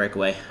trying to make a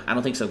breakaway. I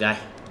don't think so, guy.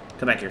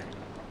 Come back here.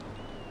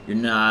 You're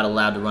not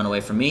allowed to run away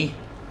from me.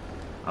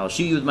 I'll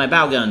shoot you with my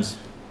bow guns.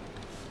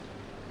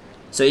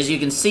 So as you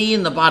can see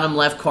in the bottom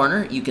left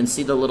corner, you can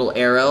see the little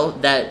arrow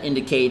that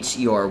indicates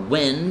your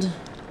wind.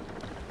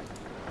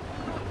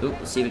 Oop,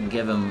 let's see if we can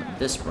give him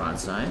this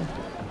broadside.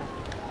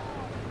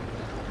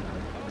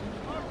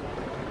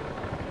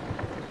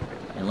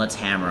 And let's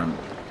hammer him.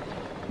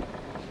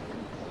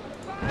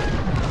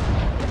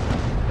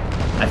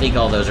 I think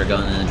all those are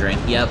going in the drink.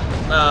 Yep.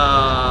 Oh,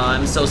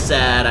 I'm so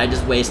sad. I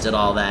just wasted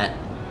all that.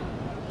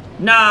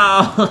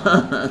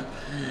 No!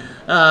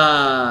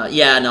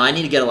 Yeah, no, I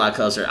need to get a lot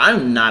closer.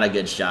 I'm not a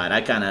good shot.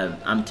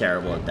 I'm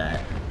terrible at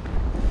that.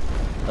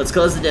 Let's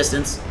close the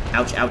distance.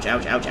 Ouch, ouch,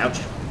 ouch, ouch, ouch.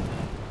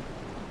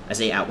 I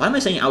say out. Why am I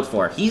saying out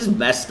for? He's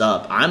messed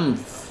up. I'm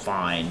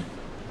fine.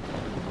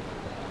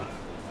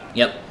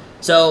 Yep.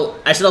 So,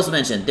 I should also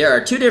mention, there are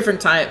two different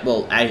types.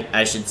 Well,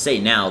 I should say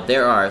now,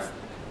 there are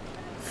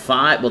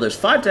there's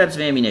 5 types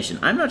of ammunition.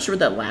 I'm not sure what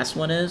that last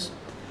one is.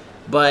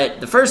 But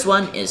the first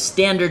one is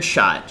standard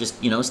shot. Just,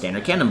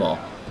 standard cannonball.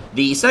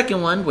 The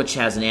second one, which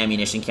has an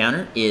ammunition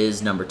counter,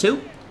 is number 2,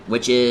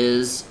 which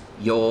is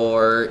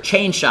your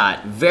chain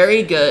shot.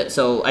 Very good.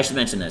 So, I should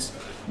mention this.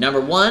 Number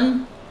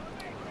 1,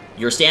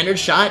 your standard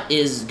shot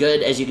is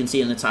good, as you can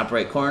see in the top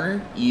right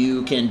corner.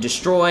 You can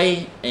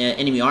destroy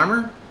enemy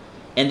armor.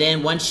 And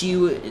then once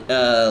you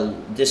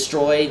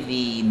destroy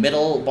the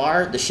middle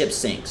bar, the ship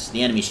sinks.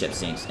 The enemy ship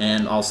sinks.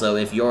 And also,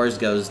 if yours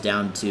goes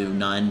down to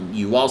none,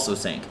 you also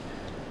sink.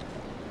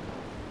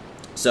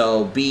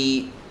 So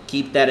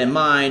keep that in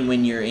mind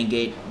when you're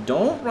engaged.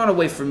 Don't run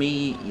away from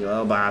me, you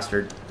little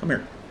bastard. Come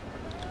here.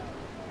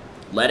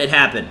 Let it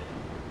happen.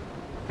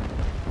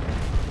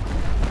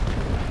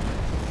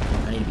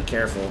 I need to be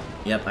careful.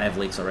 Yep, I have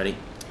leaks already.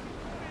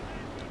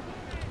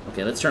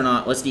 Okay, let's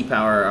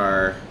depower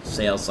our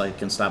sails so I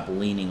can stop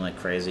leaning like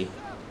crazy.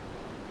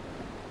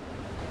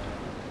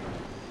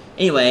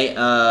 Anyway,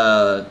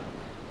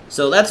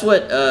 so that's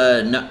what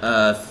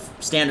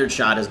standard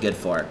shot is good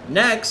for.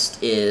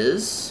 Next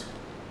is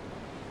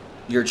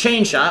your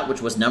chain shot, which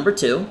was number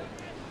 2.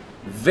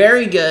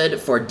 Very good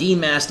for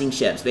demasting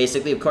ships.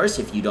 Basically, of course,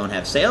 if you don't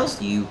have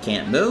sails, you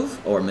can't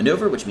move or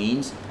maneuver, which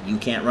means you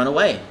can't run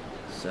away.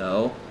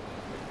 So,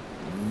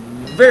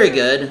 very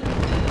good.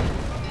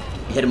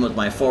 Hit him with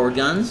my forward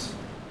guns.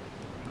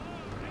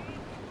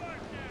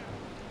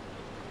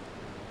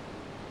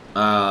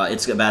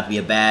 It's about to be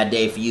a bad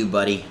day for you,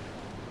 buddy.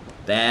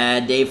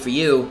 Bad day for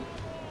you.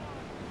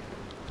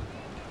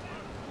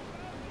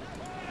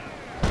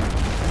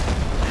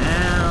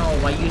 Ow,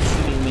 why are you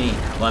shooting me?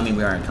 Well, I mean,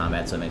 we are in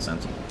combat, so it makes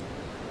sense.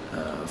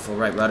 Full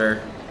right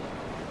rudder.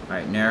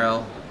 Alright,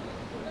 narrow.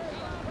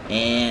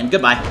 And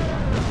goodbye.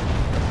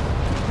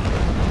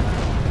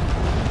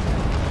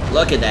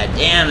 Look at that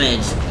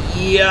damage.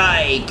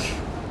 Yike!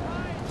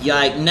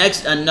 Yike.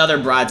 Next, another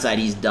broadside.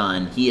 He's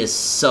done. He is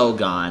so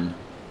gone.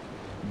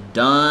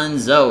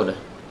 Done-zoed.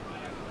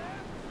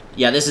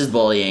 Yeah, this is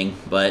bullying,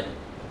 but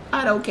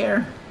I don't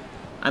care.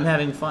 I'm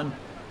having fun.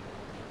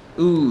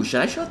 Ooh,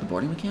 should I show off the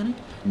boarding mechanic?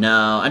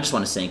 No, I just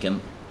want to sink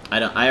him.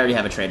 I already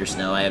have a trader's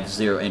snow. I have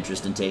 0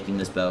 interest in taking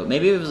this boat.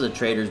 Maybe if it was a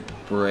trader's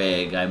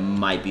brig, I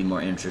might be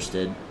more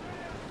interested.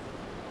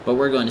 But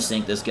we're going to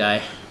sink this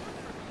guy.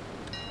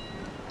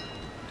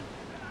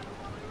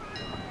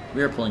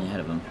 We are pulling ahead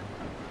of him.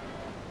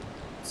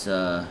 Let's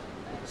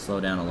slow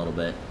down a little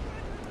bit.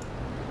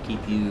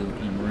 Keep you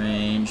in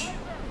range.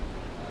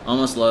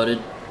 Almost loaded.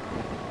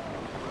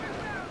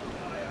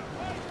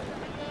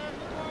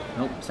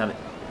 Nope, stop it.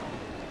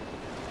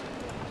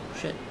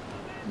 Shit.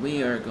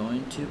 We are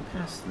going to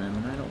pass them,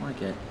 and I don't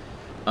like it.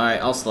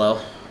 Alright, I'll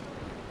slow.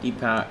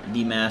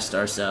 Demast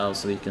ourselves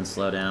so we can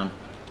slow down.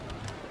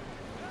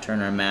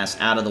 Turn our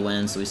mast out of the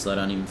wind so we slow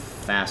down even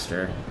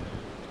faster.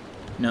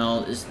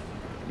 No, this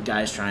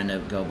guy's trying to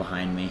go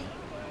behind me.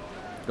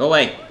 Go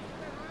away!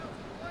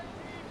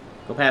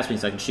 Go past me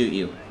so I can shoot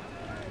you.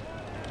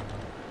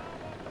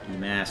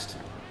 Demast.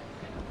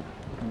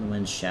 In the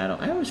wind's shadow.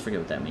 I always forget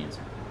what that means.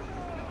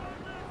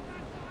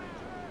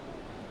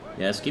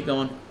 Yes, keep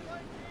going.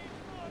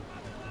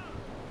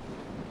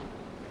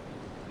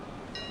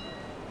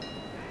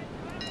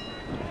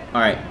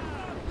 Alright.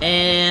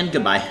 And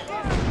goodbye.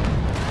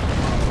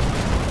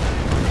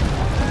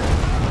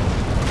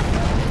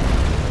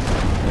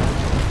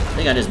 I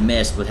think I just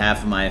missed with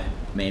half of my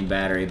main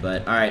battery,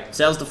 but alright.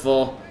 Sails to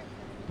full.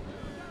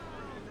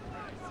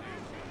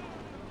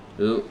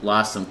 Ooh,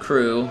 lost some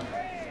crew.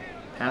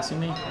 Passing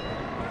me?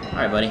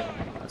 Alright, buddy.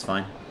 That's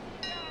fine.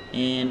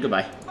 And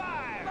goodbye.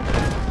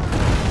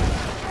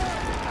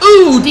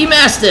 Ooh,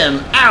 demast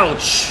him!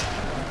 Ouch!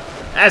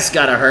 That's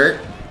gotta hurt.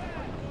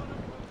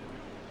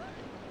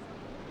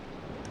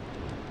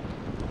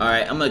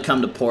 Alright, I'm gonna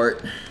come to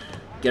port.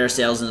 Get our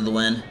sails into the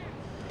wind.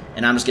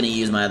 And I'm just gonna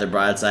use my other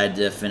broadside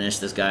to finish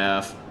this guy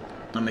off.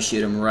 I'm gonna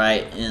shoot him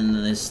right in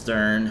the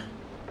stern.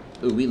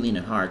 Ooh, we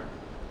leaning hard.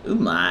 Ooh,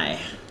 my.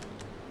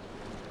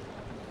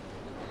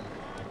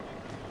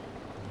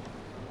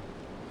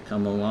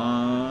 Come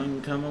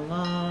along, come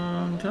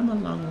along, come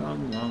along,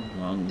 long, long,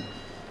 long.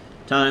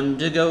 Time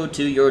to go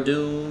to your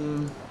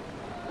doom.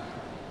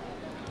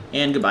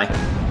 And goodbye.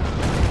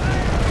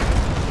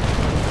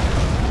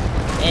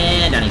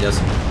 And down he goes.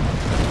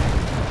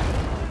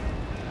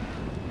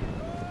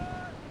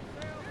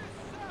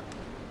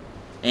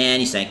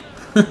 And he sank.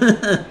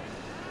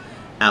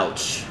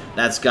 Ouch.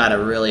 That's gotta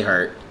really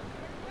hurt.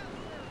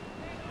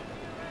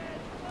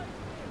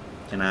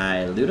 Can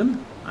I loot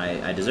him?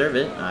 I deserve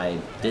it. I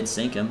did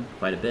sink him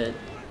quite a bit.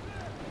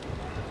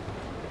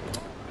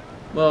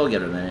 We'll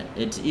give it a minute.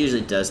 It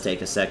usually does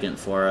take a second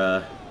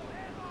for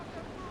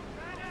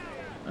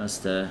us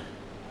to...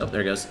 Oh,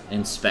 there it goes.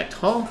 Inspect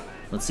hull.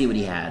 Let's see what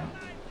he had.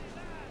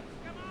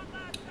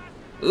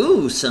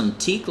 Ooh, some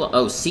teak logs.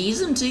 Oh,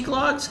 seasoned teak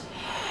logs?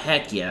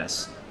 Heck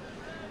yes.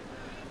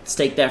 Let's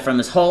take that from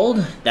his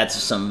hold. That's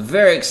some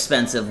very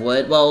expensive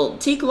wood. Well,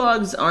 teak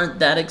logs aren't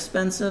that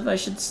expensive, I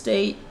should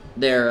state.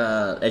 They're,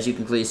 as you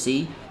can clearly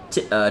see,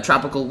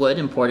 tropical wood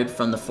imported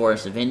from the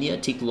forests of India.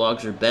 Teak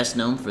logs are best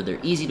known for their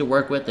easy to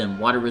work with and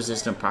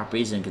water-resistant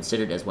properties and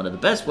considered as one of the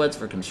best woods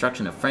for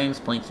construction of frames,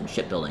 planks, and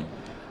shipbuilding.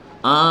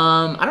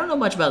 I don't know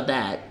much about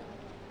that,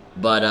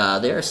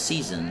 but they're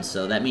seasoned,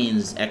 so that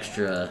means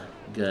extra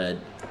good.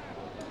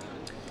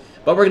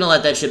 But we're gonna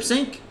let that ship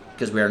sink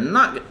because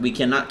we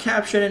cannot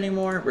capture it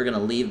anymore. We're gonna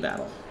leave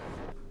battle.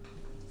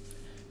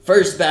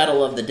 First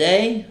battle of the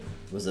day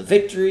was a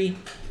victory.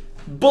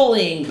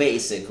 Bullying,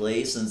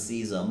 basically, since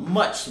he's a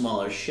much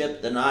smaller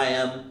ship than I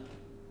am.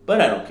 But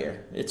I don't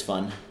care. It's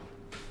fun.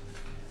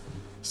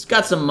 It's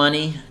got some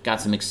money, got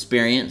some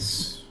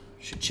experience.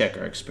 Should check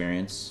our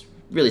experience.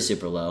 Really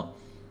super low.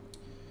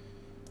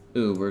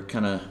 Ooh,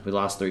 we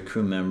lost 3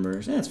 crew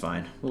members. That's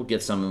fine. We'll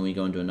get some when we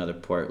go into another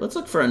port. Let's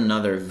look for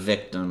another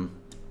victim.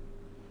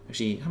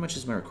 Actually, how much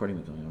is my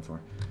recording going on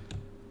for?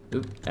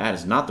 Oop, that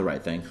is not the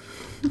right thing.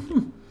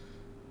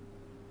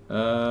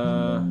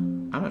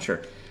 I'm not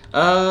sure.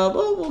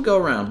 Well, we'll go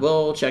around.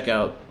 We'll check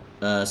out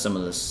some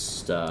of the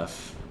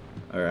stuff.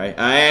 Alright.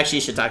 I actually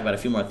should talk about a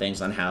few more things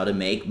on how to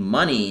make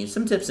money.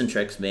 Some tips and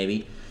tricks,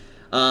 maybe.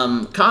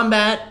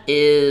 Combat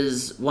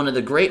is one of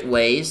the great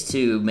ways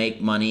to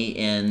make money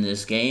in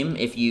this game.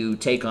 If you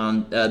take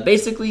on...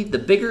 basically, the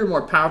bigger,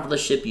 more powerful the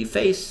ship you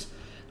face,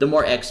 the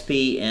more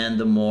XP and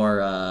the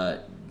more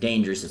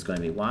dangerous it's going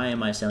to be. Why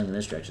am I sailing in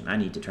this direction? I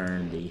need to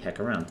turn the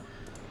heck around.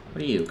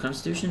 What are you?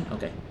 Constitution?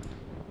 Okay.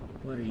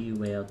 What are you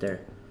way out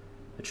there?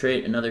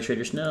 Another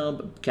Trader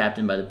Snow,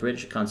 captained by the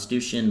British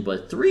Constitution,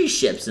 but 3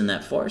 ships in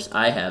that force.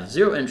 I have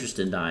 0 interest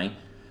in dying.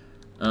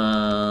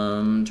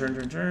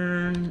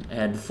 Turn.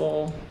 Head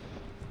full.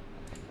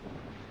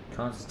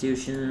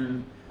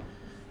 Constitution.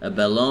 A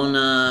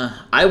Bellona.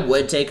 I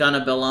would take on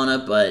a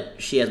Bellona,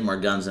 but she has more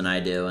guns than I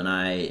do, and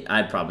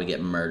I'd probably get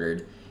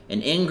murdered.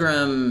 An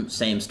Ingram,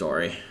 same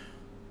story.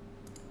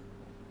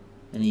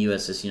 And the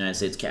USS United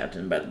States,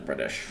 captained by the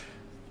British.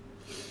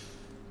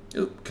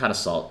 Ooh, caught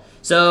assault.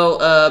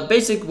 So,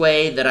 basic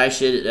way that I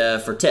should,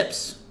 for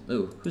tips.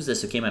 Ooh, who's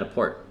this who came out of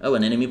port? Oh,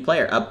 an enemy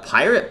player. A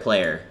pirate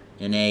player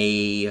in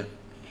a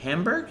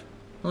Hamburg?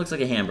 It looks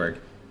like a Hamburg.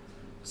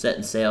 Set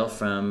and sail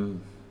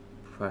from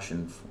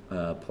Prussian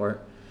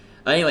port.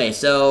 Anyway,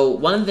 so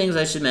one of the things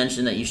I should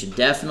mention that you should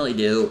definitely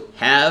do,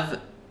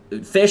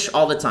 fish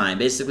all the time.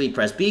 Basically,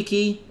 press B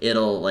key,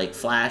 it'll, like,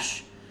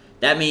 flash.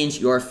 That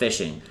means you're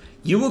fishing.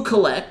 You will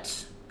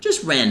collect,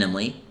 just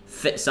randomly,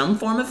 some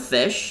form of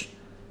fish,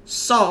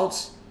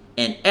 salt,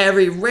 and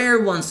every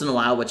rare once in a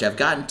while, which I've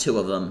gotten 2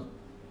 of them,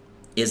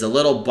 is a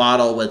little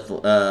bottle with,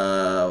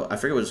 I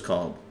forget what it's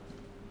called.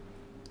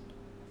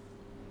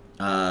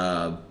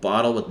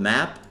 Bottle with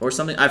map or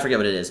something. I forget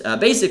what it is.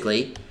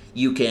 Basically,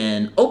 you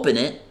can open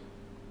it,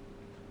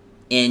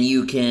 and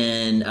you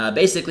can,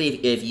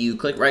 basically, if you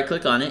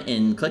right-click on it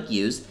and click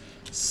Use,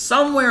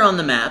 somewhere on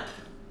the map,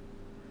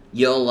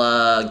 you'll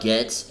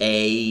get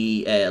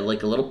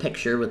like a little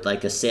picture with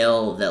like a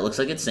sail that looks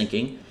like it's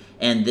sinking.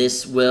 And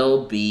this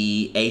will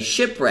be a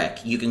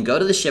shipwreck. You can go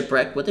to the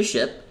shipwreck with a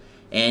ship,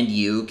 and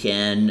you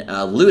can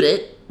loot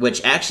it,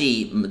 which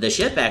actually, the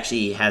ship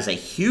actually has a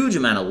huge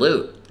amount of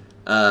loot.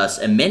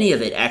 And many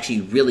of it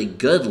actually really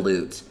good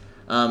loot.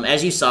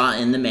 As you saw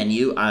in the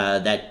menu,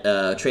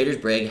 that Trader's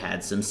Brig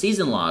had some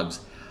season logs.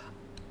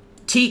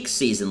 Teak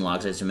season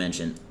logs, as I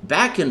mentioned.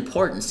 Back in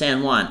port in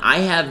San Juan, I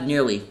have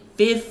nearly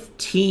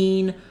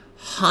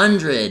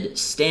 1,500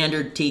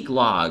 standard teak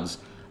logs,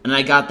 and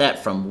I got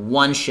that from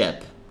one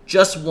ship.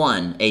 Just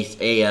one, a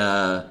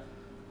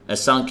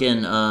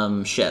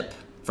sunken ship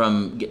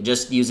from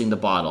just using the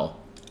bottle,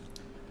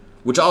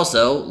 which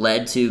also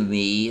led to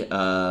me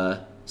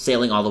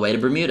sailing all the way to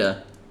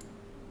Bermuda,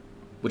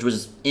 which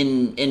was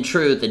in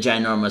truth a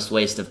ginormous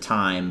waste of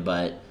time,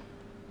 but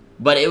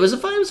it was a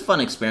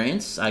fun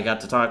experience. I got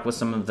to talk with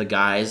some of the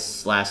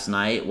guys last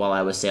night while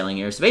I was sailing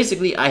here. So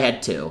basically, I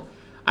had 2.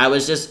 I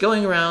was just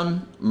going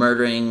around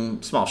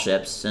murdering small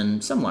ships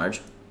and some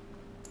large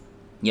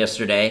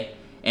yesterday.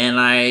 And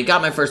I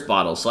got my first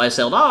bottle, so I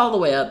sailed all the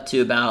way up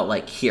to about,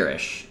 like,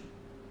 here-ish.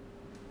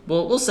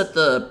 We'll set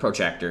the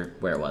protractor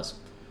where it was.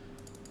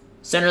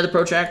 Center of the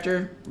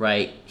protractor,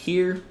 right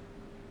here.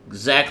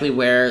 Exactly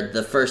where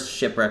the first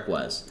shipwreck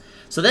was.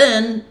 So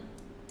then,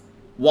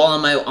 while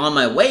on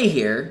my way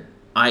here,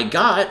 I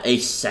got a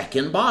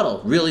second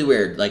bottle. Really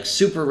weird, like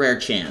super rare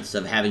chance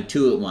of having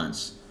two at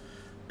once.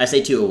 I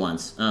say two at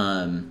once.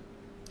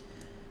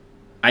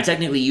 I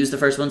technically used the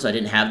first one, so I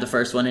didn't have the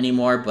first one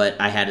anymore, but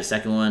I had a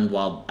second one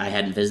while I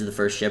hadn't visited the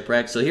first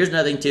shipwreck. So here's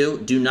another thing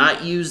too: do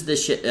not use the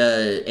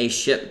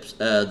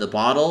the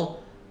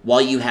bottle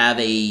while you have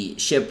a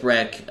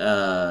shipwreck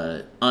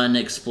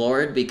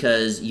unexplored,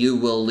 because you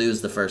will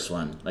lose the first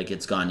one. Like,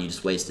 it's gone, you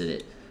just wasted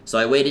it. So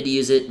I waited to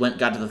use it,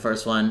 got to the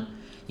first one,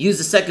 used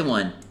the second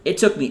one. It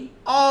took me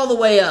all the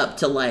way up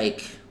to,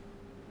 like,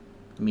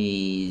 let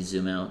me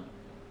zoom out,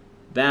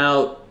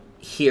 about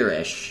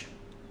here-ish.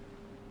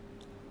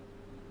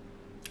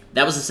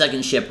 That was the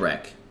second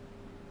shipwreck.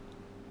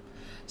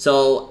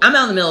 So I'm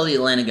out in the middle of the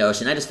Atlantic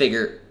Ocean. I just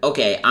figure,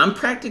 okay, I'm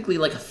practically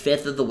like a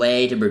fifth of the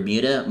way to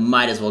Bermuda.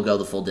 Might as well go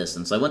the full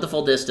distance. So I went the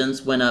full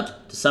distance, went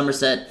up to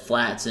Somerset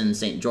Flats in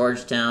St.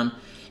 Georgetown.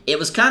 It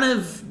was kind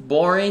of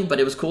boring, but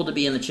it was cool to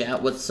be in the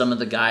chat with some of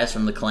the guys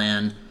from the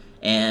clan.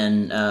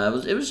 And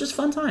it was just a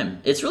fun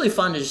time. It's really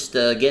fun to just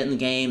get in the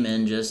game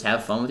and just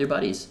have fun with your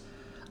buddies.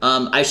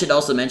 I should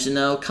also mention,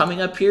 though, coming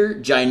up here,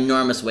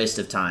 ginormous waste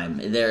of time.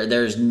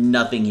 There's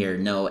nothing here.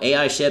 No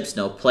AI ships,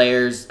 no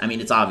players. I mean,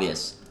 it's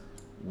obvious.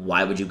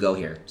 Why would you go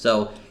here?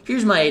 So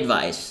here's my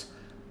advice.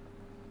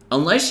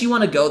 Unless you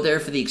want to go there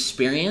for the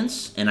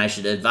experience, and I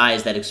should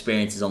advise that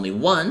experience is only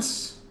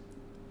once,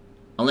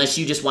 unless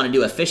you just want to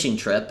do a fishing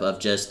trip of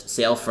just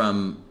sail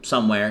from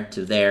somewhere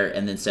to there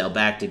and then sail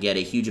back to get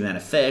a huge amount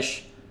of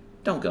fish,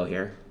 don't go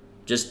here.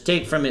 Just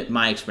take from it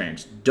my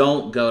experience.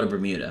 Don't go to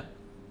Bermuda.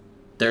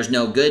 There's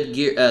no good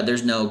gear,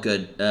 there's no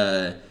good,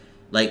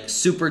 like,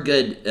 super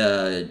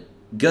good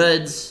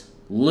goods,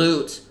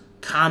 loot,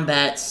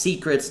 combat,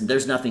 secrets.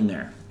 There's nothing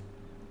there.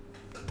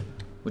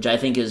 Which I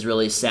think is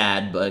really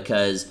sad,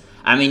 because,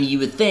 I mean, you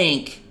would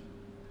think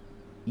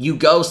you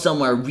go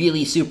somewhere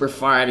really super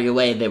far out of your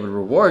way, they would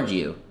reward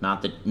you.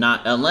 Not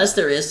unless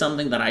there is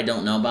something that I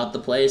don't know about the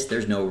place,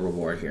 there's no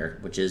reward here,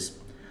 which is,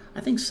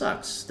 I think,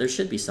 sucks. There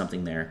should be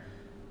something there.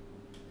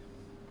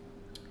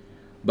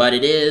 But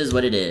it is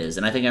what it is,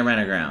 and I think I ran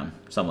aground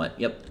somewhat.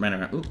 Yep, ran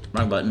aground. Oop,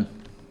 wrong button.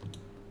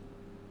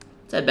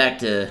 Let's head back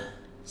to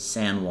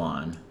San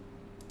Juan.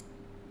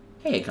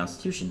 Hey,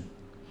 Constitution.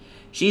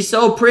 She's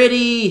so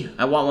pretty!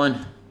 I want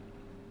one.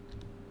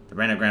 I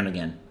ran aground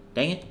again.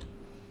 Dang it.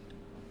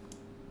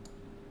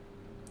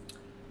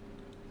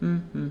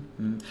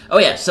 Oh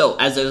yeah, so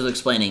as I was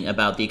explaining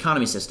about the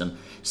economy system.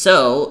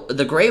 So,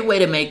 the great way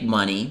to make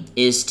money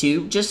is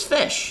to just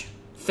fish.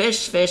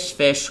 Fish, fish,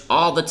 fish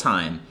all the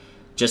time.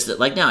 Just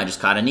like now, I just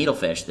caught a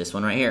needlefish, this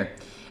one right here.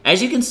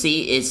 As you can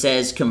see, it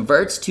says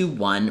converts to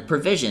one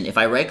provision. If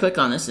I right-click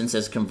on this and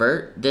says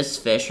convert this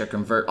fish or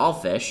convert all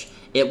fish,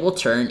 it will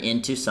turn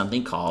into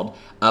something called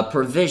a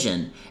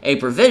provision. A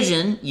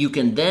provision you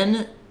can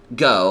then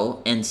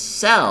go and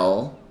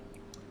sell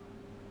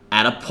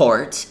at a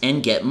port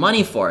and get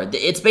money for.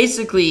 It's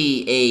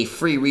basically a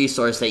free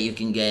resource that you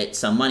can get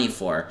some money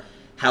for.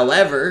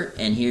 However,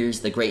 and here's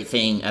the great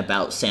thing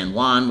about San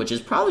Juan, which is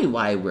probably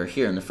why we're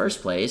here in the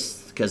first place,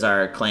 because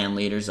our clan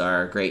leaders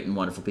are great and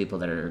wonderful people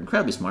that are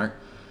incredibly smart.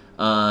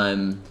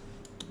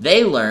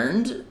 They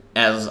learned,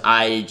 as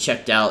I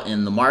checked out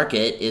in the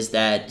market, is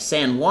that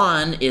San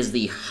Juan is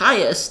the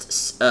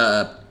highest,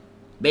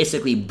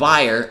 basically,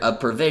 buyer of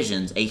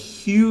provisions. A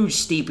huge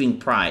steeping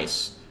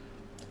price.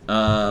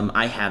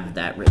 I have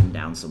that written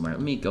down somewhere.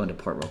 Let me go into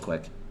port real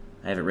quick.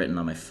 I have it written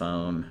on my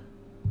phone.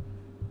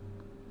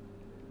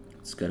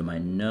 Let's go to my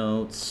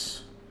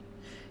notes.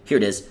 Here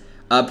it is.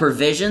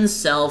 Provisions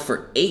sell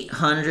for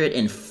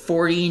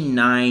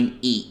 $849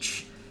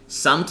 each.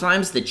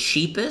 Sometimes the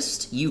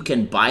cheapest you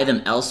can buy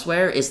them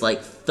elsewhere is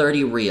like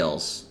 30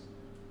 reals.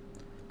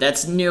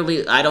 That's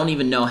nearly, I don't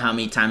even know how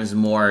many times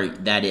more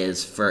that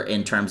is for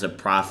in terms of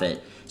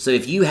profit. So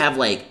if you have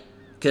like,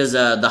 because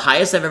the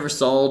highest I've ever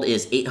sold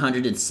is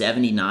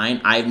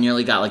 879. I've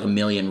nearly got like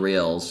 1,000,000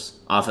 reals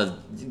off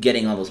of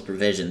getting all those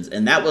provisions.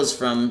 And that was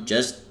from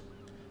just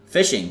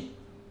fishing.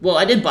 Well,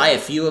 I did buy a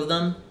few of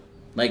them,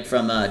 like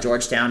from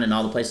Georgetown and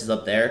all the places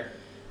up there.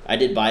 I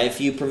did buy a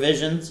few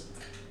provisions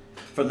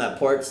from that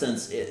port,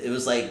 since it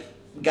was like,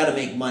 got to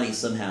make money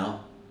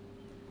somehow.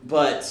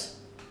 But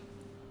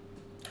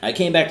I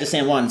came back to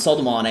San Juan and sold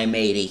them all, and I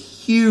made a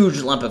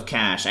huge lump of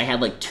cash. I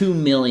had like 2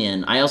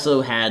 million. I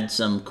also had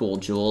some cool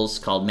jewels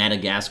called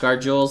Madagascar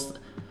jewels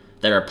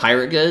that are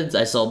pirate goods.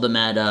 I sold them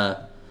at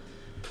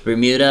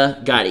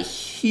Bermuda. Got a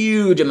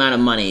huge amount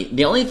of money.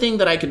 The only thing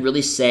that I could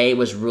really say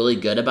was really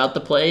good about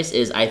the place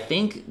is I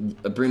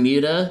think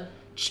Bermuda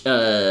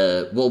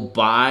will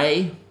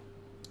buy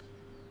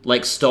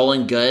like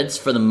stolen goods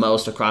for the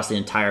most across the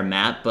entire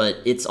map, but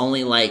it's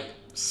only like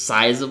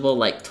sizable,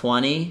 like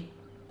 20.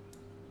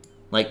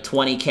 Like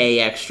 20k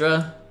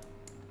extra.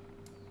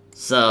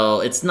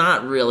 So it's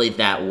not really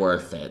that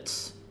worth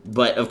it.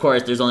 But of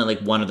course there's only like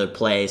one other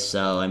place,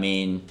 so I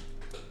mean,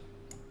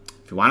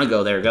 if you want to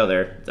go there, go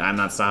there. I'm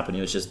not stopping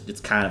you. It's just,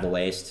 it's kind of a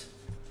waste.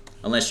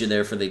 Unless you're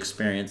there for the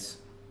experience.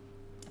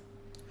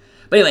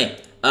 But anyway,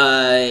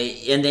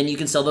 And then you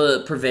can sell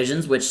the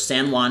provisions, which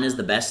San Juan is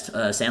the best.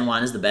 San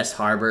Juan is the best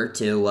harbor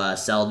to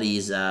sell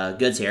these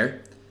goods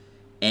here,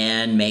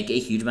 and make a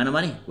huge amount of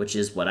money, which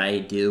is what I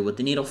do with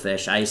the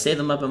needlefish. I save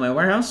them up in my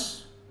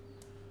warehouse.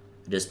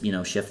 Just, you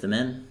know, shift them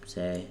in.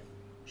 Say,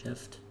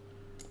 shift,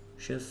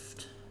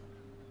 shift,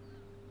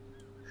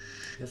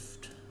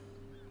 shift.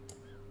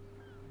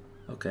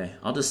 Okay,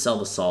 I'll just sell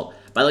the salt.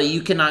 By the way,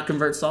 you cannot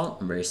convert salt.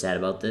 I'm very sad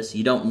about this.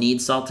 You don't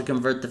need salt to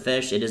convert the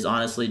fish. It is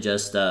honestly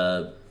just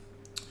a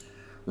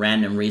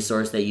random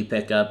resource that you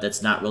pick up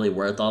that's not really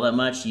worth all that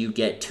much. You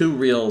get 2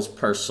 reels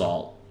per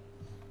salt.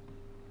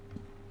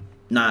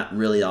 Not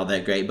really all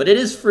that great, but it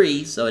is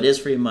free, so it is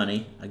free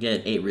money. I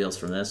get 8 reels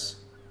from this.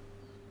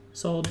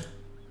 Sold.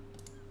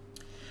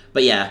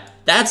 But yeah,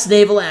 that's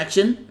Naval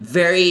Action.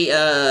 Very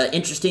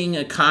interesting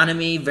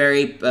economy,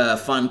 very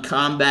fun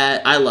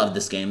combat. I love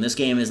this game. This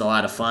game is a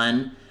lot of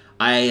fun.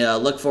 I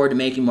look forward to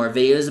making more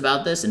videos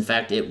about this. In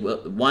fact,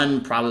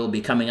 one probably will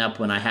be coming up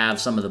when I have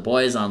some of the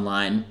boys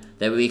online,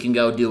 that we can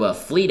go do a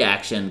fleet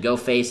action, go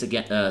face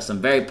against some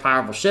very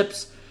powerful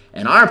ships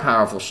and our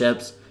powerful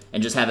ships,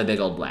 and just have a big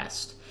old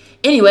blast.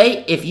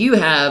 Anyway, if you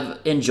have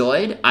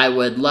enjoyed, I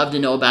would love to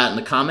know about it in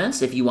the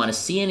comments. If you want to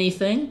see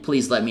anything,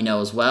 please let me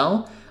know as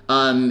well.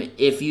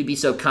 If you'd be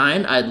so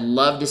kind, I'd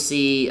love to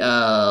see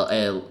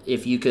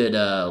if you could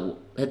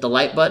hit the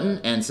like button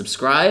and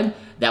subscribe.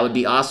 That would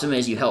be awesome,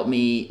 as you help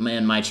me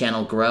and my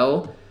channel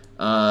grow,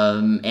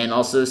 and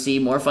also see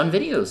more fun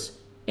videos.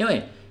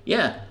 Anyway,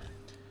 yeah.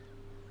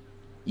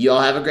 You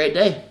all have a great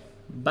day.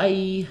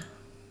 Bye.